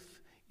truth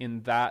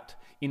in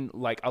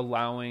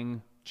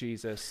allowing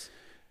Jesus.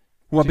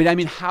 Well, but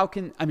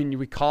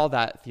we call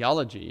that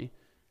theology.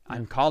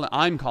 I'm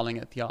calling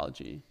it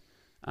theology.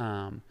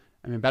 A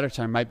better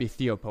term might be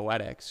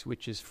theopoetics,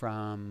 which is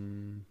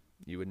from,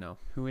 you would know.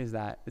 Who is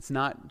that? It's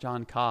not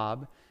John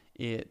Cobb.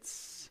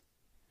 It's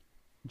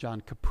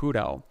John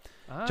Caputo.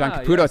 John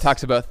Caputo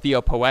talks about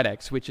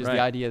theopoetics, which is the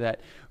idea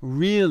that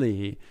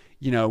really,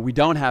 we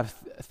don't have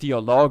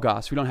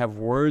theologos, we don't have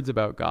words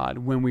about God.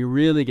 When we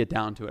really get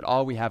down to it,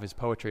 all we have is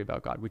poetry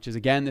about God, which is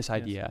again this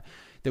idea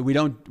that we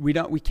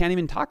can't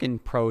even talk in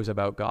prose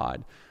about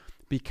God,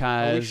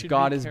 because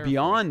God is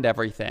beyond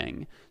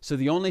everything. So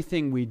the only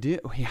thing we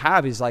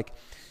have is I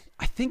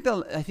think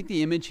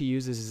the image he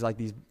uses is like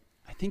these.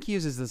 I think he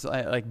uses this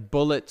like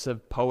bullets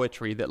of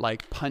poetry that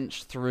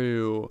punch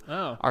through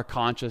our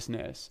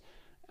consciousness.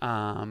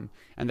 And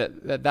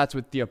that's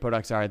what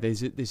theopoetics are.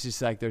 This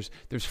is like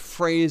there's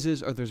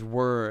phrases or there's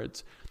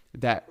words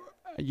that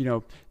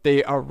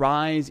they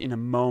arise in a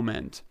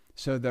moment,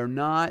 so they're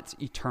not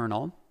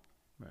eternal,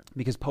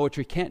 Because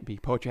poetry can't be.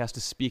 Poetry has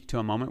to speak to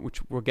a moment, which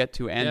we'll get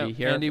to Andy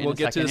here. Andy, we'll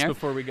get to this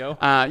before we go.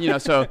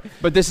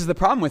 But this is the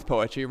problem with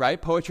poetry,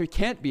 right? Poetry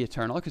can't be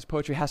eternal because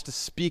poetry has to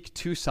speak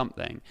to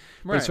something.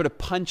 But it sort of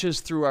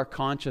punches through our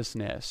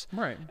consciousness.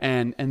 Right.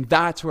 And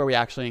that's where we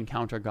actually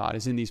encounter God,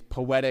 is in these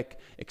poetic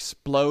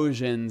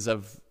explosions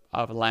of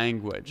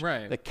language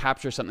that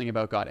capture something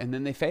about God. And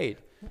then they fade.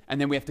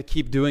 And then we have to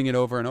keep doing it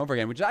over and over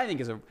again, which I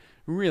think is a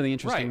really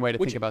interesting way to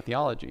think about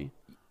theology.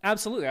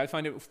 Absolutely. I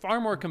find it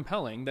far more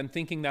compelling than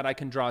thinking that I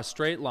can draw a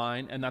straight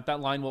line and that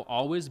line will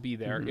always be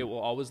there. Mm-hmm. It will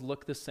always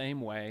look the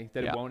same way,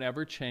 that it won't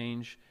ever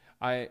change.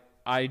 I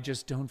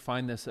just don't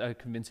find this a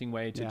convincing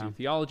way to do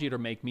theology or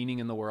make meaning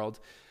in the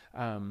world.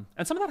 And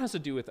some of that has to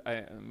do with,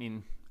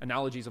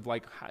 analogies of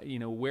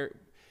where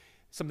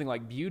something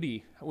like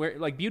beauty, where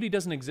like beauty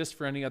doesn't exist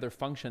for any other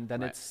function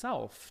than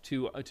itself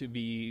to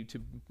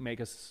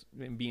make us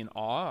be in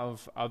awe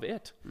of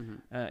it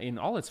in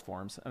all its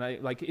forms. And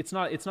it's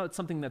not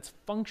something that's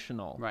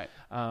functional, right?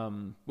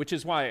 Which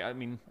is why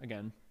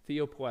again,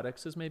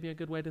 theopoetics is maybe a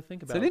good way to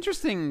think about. It's an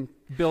interesting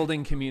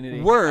building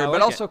community word,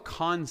 but also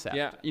concept.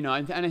 Yeah,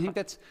 and I think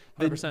that's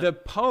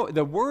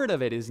the word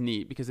of it is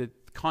neat because it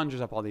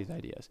conjures up all these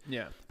ideas.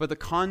 Yeah, but the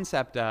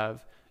concept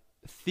of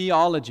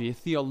theology,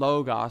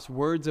 theologos,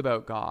 words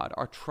about God,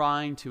 are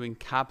trying to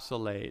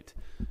encapsulate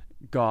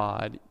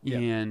God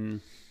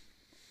in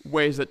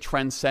ways that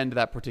transcend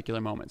that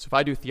particular moment. So if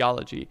I do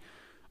theology,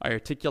 I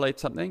articulate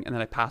something and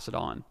then I pass it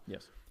on.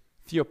 Yes.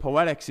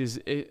 Theopoetics is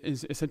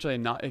essentially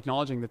not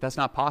acknowledging that that's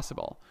not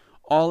possible.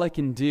 All I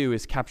can do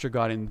is capture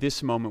God in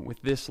this moment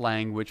with this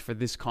language for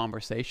this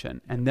conversation,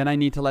 and then I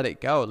need to let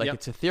it go.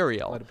 It's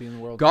ethereal. Let it be in the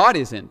world. God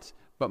isn't.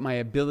 But my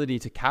ability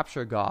to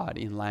capture God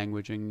in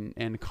language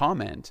and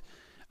comment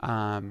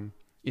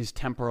is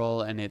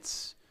temporal, and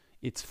it's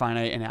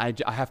finite, and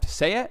I have to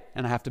say it,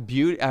 and I have to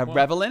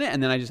revel in it,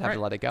 and then I just have to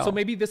let it go. So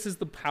maybe this is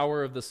the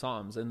power of the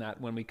Psalms, in that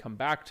when we come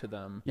back to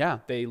them,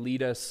 they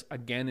lead us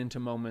again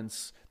into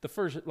moments.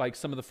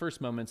 Some of the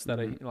first moments that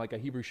a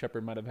Hebrew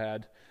shepherd might have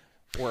had.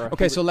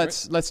 So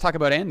let's talk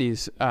about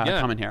Andy's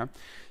comment here.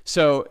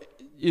 So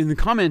in the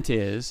comment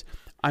is,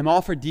 I'm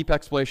all for deep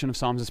exploration of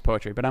Psalms as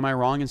poetry, but am I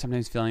wrong in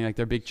sometimes feeling like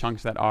they're big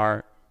chunks that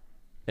are,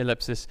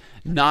 ellipsis,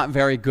 not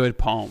very good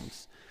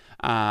poems?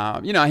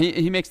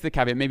 He makes the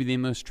caveat, maybe the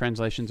English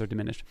translations are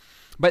diminished.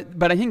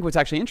 But I think what's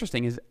actually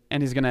interesting is,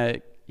 and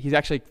he's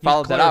actually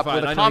followed that up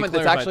with a comment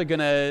that's actually going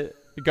to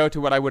go to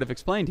what I would have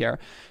explained here.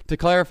 To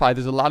clarify,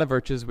 there's a lot of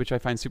virtues which I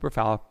find super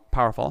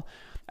powerful.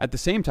 At the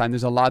same time,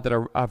 there's a lot that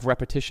are of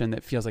repetition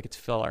that feels like it's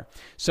filler.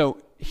 So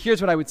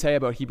here's what I would say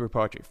about Hebrew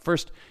poetry.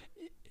 First,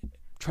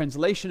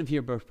 translation of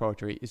Hebrew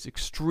poetry is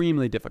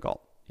extremely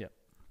difficult. Yeah.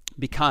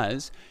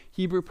 Because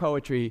Hebrew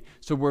poetry,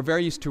 so we're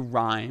very used to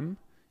rhyme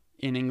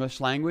in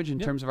English language in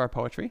terms of our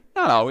poetry.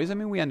 Not always.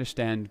 We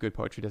understand good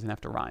poetry doesn't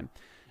have to rhyme.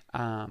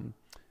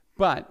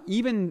 But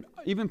even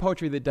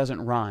poetry that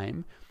doesn't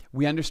rhyme,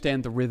 we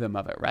understand the rhythm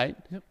of it, right?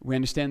 Yep. We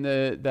understand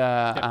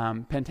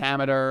the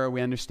pentameter. We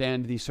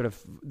understand the sort of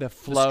the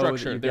flow. The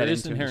structure. There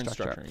is inherent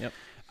structure. Yep.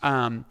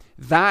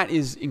 That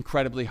is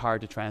incredibly hard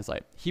to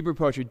translate. Hebrew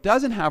poetry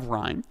doesn't have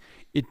rhyme.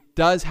 It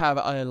does have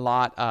a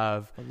lot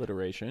of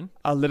alliteration,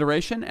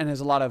 and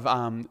has a lot of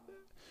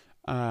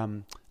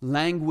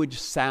language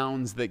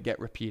sounds that get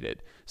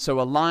repeated. So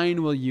a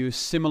line will use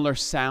similar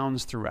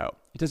sounds throughout.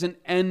 It doesn't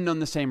end on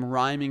the same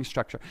rhyming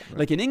structure. Right.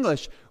 Like in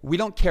English, we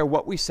don't care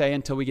what we say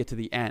until we get to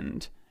the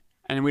end.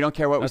 And we don't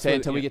care what we say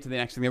until we get to the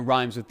next thing that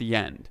rhymes with the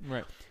end.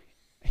 Right.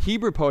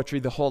 Hebrew poetry,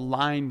 the whole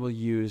line will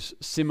use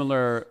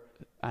similar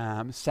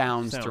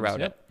sounds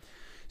throughout it.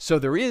 So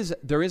there is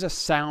a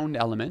sound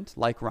element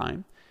like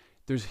rhyme.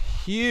 There's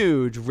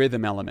huge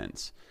rhythm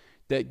elements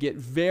that get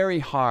very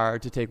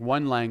hard to take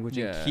one language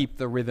and keep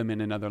the rhythm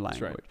in another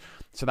language. Right.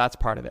 So that's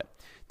part of it.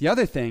 The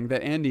other thing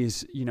that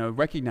Andy's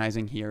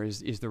recognizing here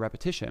is the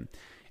repetition.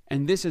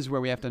 And this is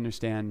where we have to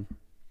understand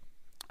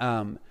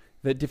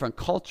that different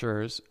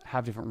cultures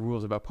have different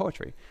rules about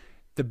poetry.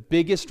 The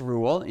biggest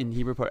rule in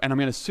Hebrew poetry, and I'm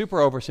going to super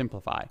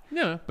oversimplify,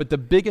 but the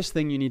biggest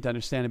thing you need to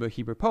understand about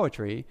Hebrew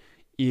poetry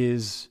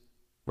is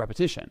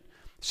repetition.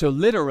 So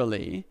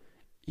literally,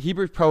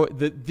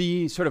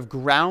 the sort of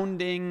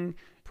grounding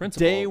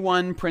day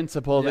one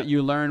principle that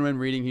you learn when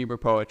reading Hebrew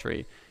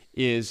poetry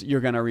is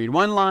you're going to read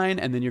one line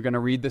and then you're going to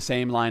read the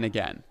same line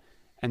again.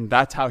 And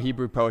that's how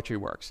Hebrew poetry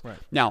works. Right.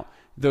 Now,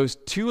 those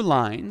two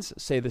lines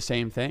say the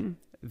same thing.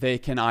 They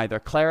can either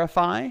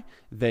clarify,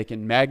 they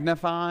can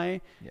magnify.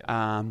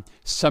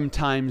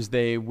 Sometimes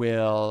they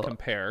will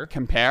compare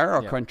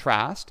or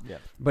contrast. Yeah.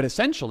 But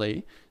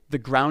essentially, the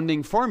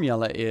grounding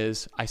formula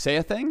is I say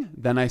a thing,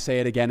 then I say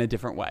it again a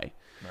different way.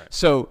 Right.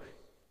 So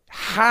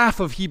half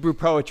of Hebrew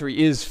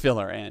poetry is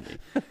filler, Andy.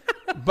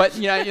 But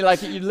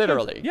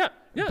literally. Yeah,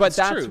 but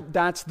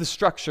that's the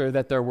structure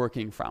that they're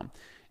working from.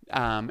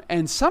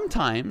 And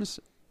sometimes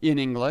in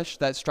English,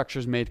 that structure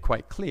is made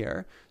quite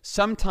clear.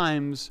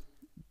 Sometimes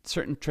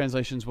certain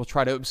translations will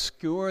try to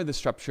obscure the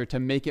structure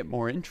to make it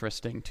more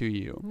interesting to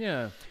you.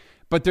 Yeah.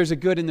 But there's a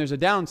good and there's a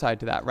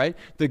downside to that, right?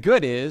 The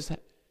good is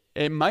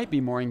it might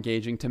be more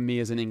engaging to me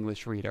as an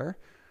English reader.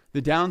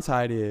 The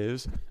downside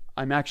is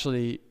I'm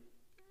actually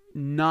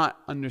not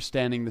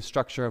understanding the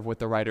structure of what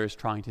the writer is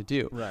trying to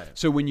do. Right.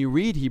 So when you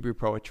read Hebrew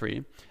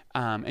poetry,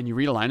 and you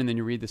read a line and then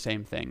you read the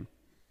same thing,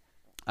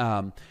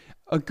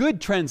 a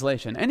good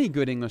translation, any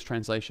good English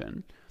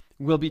translation,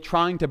 will be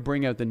trying to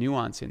bring out the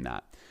nuance in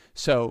that.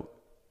 So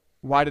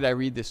why did I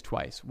read this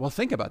twice? Well,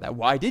 think about that.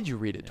 Why did you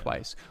read it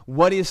twice?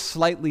 What is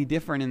slightly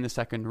different in the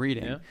second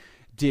reading? Yeah.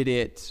 Did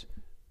it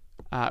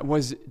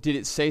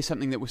say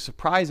something that was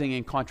surprising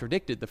and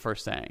contradicted the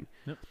first saying?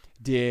 Yep.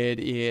 Did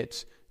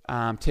it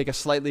take a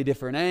slightly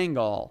different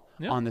angle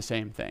on the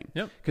same thing?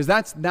 Because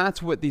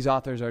that's what these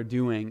authors are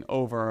doing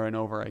over and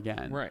over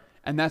again. Right.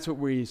 And that's what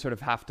we sort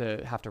of have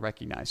to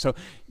recognize. So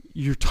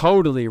you're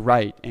totally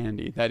right,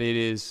 Andy, that it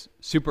is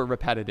super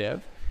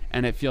repetitive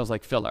and it feels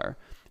like filler.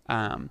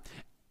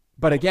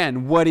 But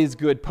again, what is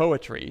good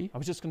poetry? I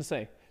was just going to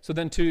say, so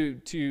then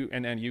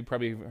and you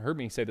probably heard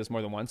me say this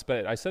more than once,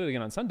 but I said it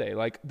again on Sunday.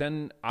 Like,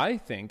 then I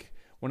think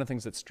one of the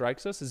things that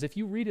strikes us is if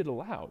you read it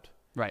aloud.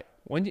 Right.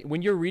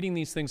 When you're reading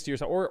these things to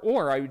yourself,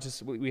 or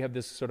we have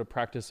this sort of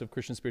practice of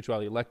Christian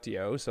spirituality,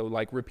 lectio, so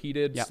like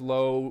repeated,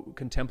 slow,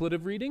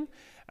 contemplative reading.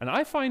 And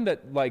I find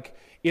that like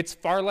it's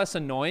far less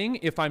annoying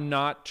if I'm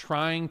not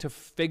trying to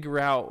figure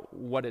out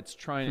what it's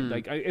trying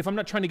like if I'm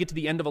not trying to get to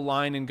the end of a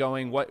line and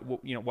going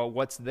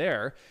what's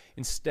there.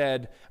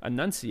 Instead,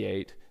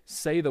 enunciate,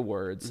 say the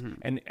words,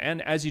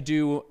 and as you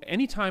do,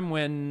 anytime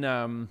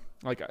when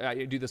like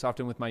I do this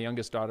often with my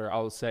youngest daughter,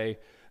 I'll say,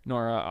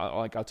 Nora,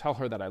 I'll tell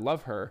her that I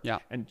love her,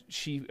 and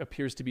she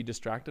appears to be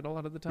distracted a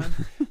lot of the time.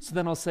 So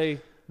then I'll say,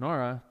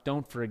 Nora,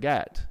 don't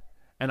forget,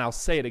 and I'll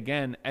say it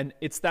again, and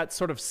it's that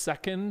sort of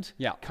second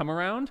come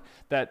around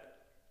that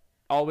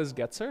always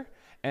gets her.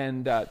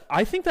 And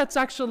I think that's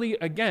actually,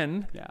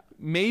 again,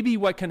 maybe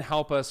what can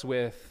help us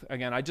with,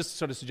 again, I just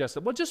sort of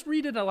suggested, well, just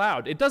read it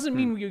aloud. It doesn't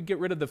mean we get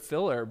rid of the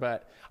filler,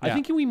 but I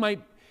think we might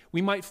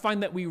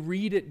find that we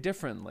read it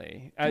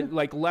differently,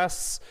 like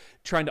less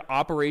trying to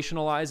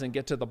operationalize and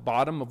get to the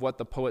bottom of what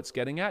the poet's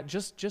getting at.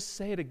 Just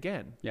say it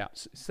again. Yeah.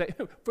 Say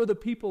for the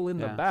people in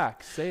the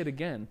back, say it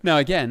again. Now,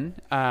 again,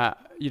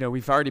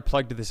 we've already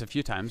plugged this a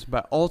few times,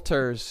 but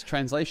Alter's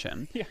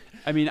translation,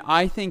 I mean,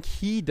 I think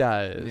he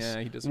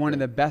does one of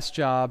the best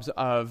jobs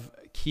of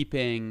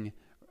keeping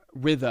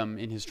rhythm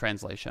in his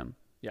translation.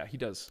 Yeah, he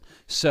does.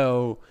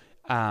 So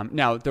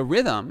now the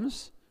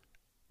rhythms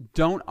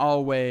don't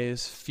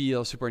always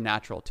feel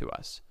supernatural to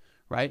us,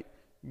 right?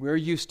 We're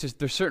used to,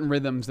 there's certain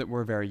rhythms that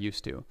we're very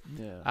used to.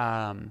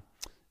 Yeah.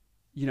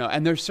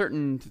 And there's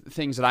certain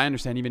things that I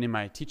understand even in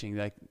my teaching,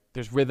 like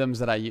there's rhythms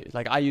that I use,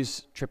 like I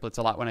use triplets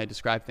a lot when I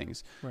describe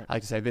things. Right. I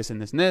like to say this and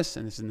this and this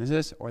and this and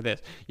this or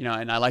this,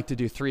 and I like to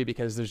do 3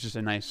 because there's just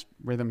a nice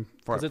rhythm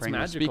for it for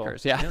English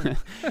speakers. Yeah.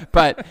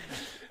 But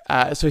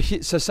so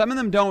some of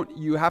them don't.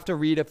 You have to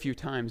read a few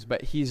times,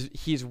 but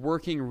he's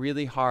working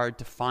really hard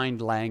to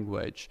find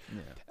language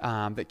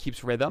that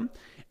keeps rhythm,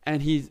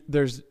 and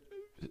there's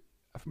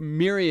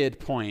myriad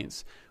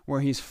points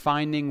where he's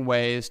finding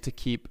ways to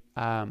keep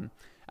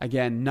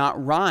again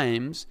not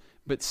rhymes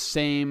but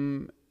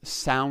same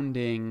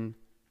sounding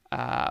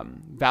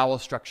vowel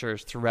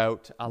structures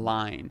throughout a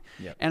line.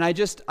 Yep. And I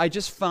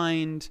just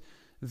find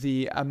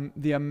the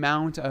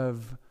amount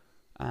of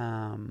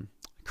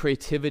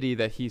creativity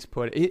that he's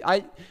put.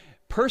 I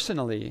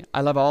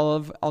love all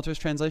of Alter's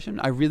translation.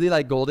 I really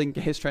like Golden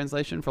Gaze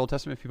translation for Old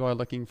Testament. If people are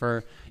looking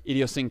for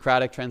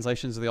idiosyncratic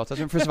translations of the Old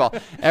Testament, first of all,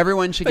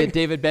 everyone should get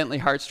David Bentley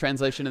Hart's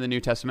translation of the New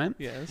Testament.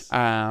 Yes.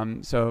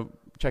 So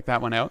check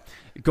that one out.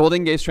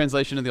 Golden Gaze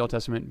translation of the Old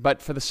Testament. But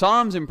for the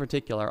Psalms in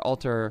particular,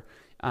 Alter,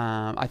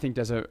 I think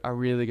does a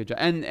really good job,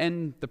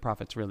 and the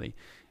prophets really.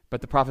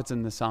 But the prophets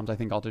and the Psalms, I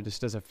think Alter just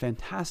does a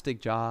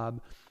fantastic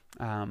job.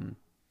 I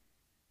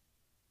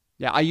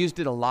used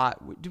it a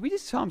lot. Did we do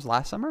Psalms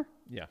last summer?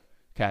 Yeah.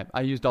 Okay.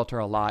 I used Alter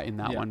a lot in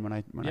that one when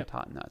I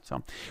taught in that.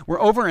 So we're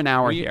over an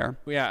hour here.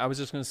 Yeah, I was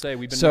just going to say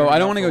we've been. So I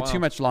don't want to go too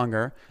much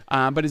longer.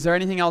 But is there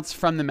anything else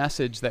from the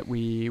message that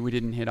we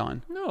didn't hit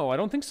on? No, I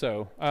don't think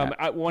so.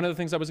 One of the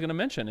things I was going to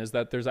mention is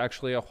that there's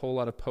actually a whole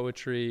lot of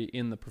poetry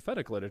in the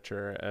prophetic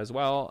literature as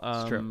well.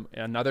 That's true.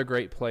 Another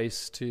great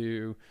place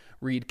to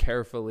read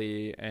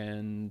carefully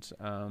and.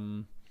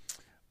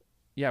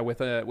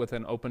 With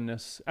an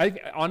openness.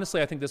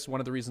 Honestly, I think this is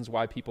one of the reasons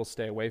why people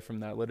stay away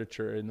from that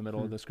literature in the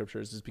middle of the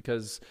scriptures is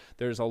because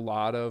there's a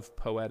lot of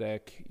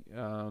poetic,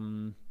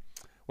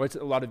 it's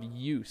a lot of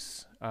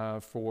use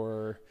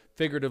for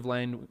figurative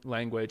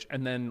language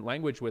and then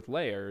language with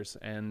layers.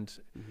 And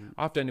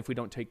often if we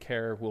don't take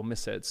care, we'll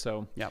miss it.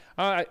 So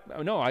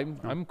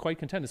I'm quite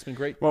content. It's been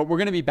great. Well, we're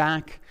going to be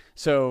back.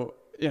 So,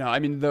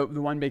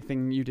 the one big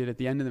thing you did at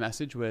the end of the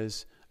message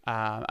was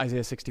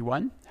Isaiah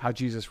 61, how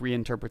Jesus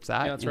reinterprets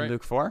that in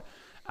Luke 4.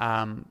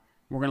 We're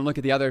going to look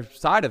at the other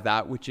side of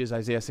that, which is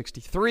Isaiah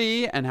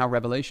 63 and how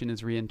Revelation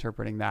is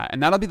reinterpreting that.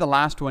 And that'll be the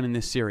last one in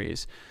this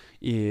series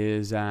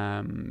is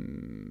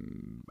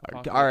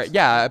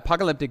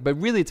apocalyptic, but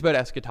really it's about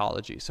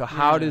eschatology. So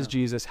how does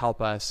Jesus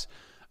help us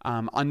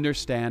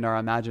understand our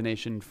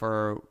imagination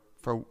for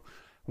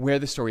where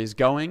the story is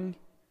going,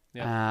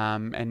 Yeah.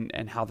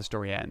 and how the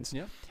story ends.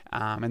 Yeah.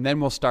 And then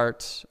we'll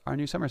start our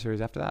new summer series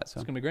after that. So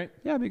It's going to be great.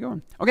 yeah, it'll be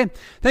going. Okay.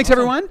 Thanks, Awesome.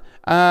 everyone.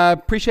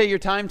 Appreciate your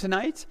time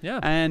tonight. Yeah.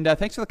 And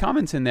thanks for the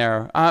comments in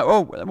there.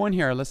 One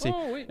here. Let's see.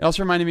 Oh, wait. It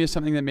also reminded me of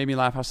something that made me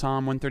laugh. How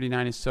Psalm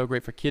 139 is so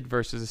great for kid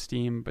verses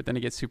esteem, but then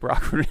it gets super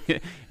awkward.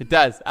 It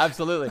does.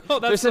 Absolutely. Oh,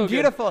 that's There's some so good.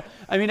 beautiful.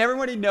 I mean,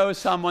 everybody knows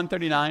Psalm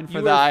 139 for You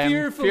the were I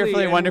am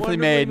fearfully and wonderfully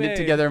made, wonderfully knit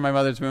together in my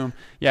mother's womb.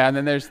 Yeah. And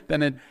then it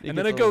And then gets it a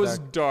little goes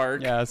dark.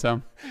 dark. Yeah.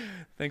 So.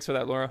 Thanks for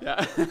that, Laura.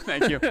 Yeah,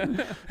 thank you.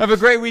 Have a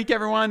great week,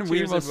 everyone. We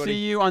Cheers, will everybody. see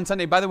you on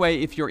Sunday. By the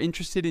way, if you're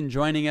interested in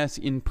joining us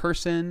in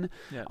person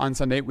Yeah. on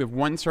Sunday, we have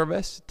one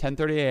service,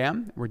 10:30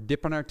 a.m. We're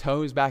dipping our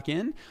toes back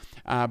in,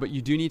 but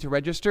you do need to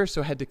register,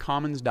 so head to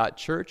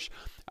commons.church.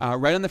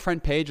 Right on the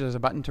front page, there's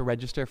a button to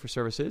register for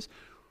services,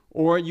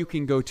 or you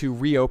can go to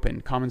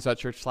Reopen,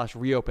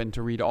 commons.church/reopen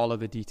to read all of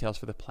the details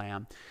for the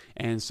plan.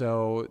 And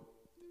so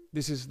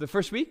this is the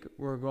first week.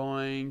 We're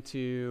going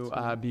to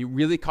be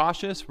really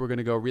cautious. We're going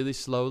to go really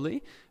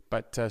slowly,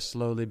 but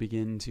slowly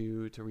begin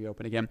to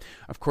reopen again.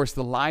 Of course,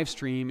 the live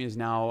stream is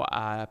now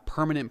a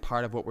permanent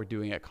part of what we're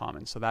doing at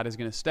Commons. So that is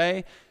going to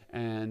stay.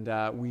 And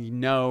we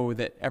know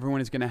that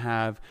everyone is going to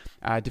have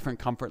different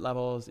comfort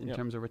levels in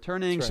terms of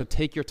returning. That's So right.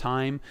 take your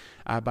time.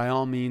 By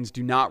all means,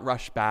 do not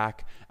rush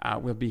back.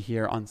 We'll be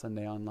here on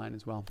Sunday online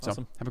as well.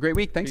 Awesome. So have a great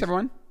week. Thanks, Peace.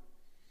 everyone.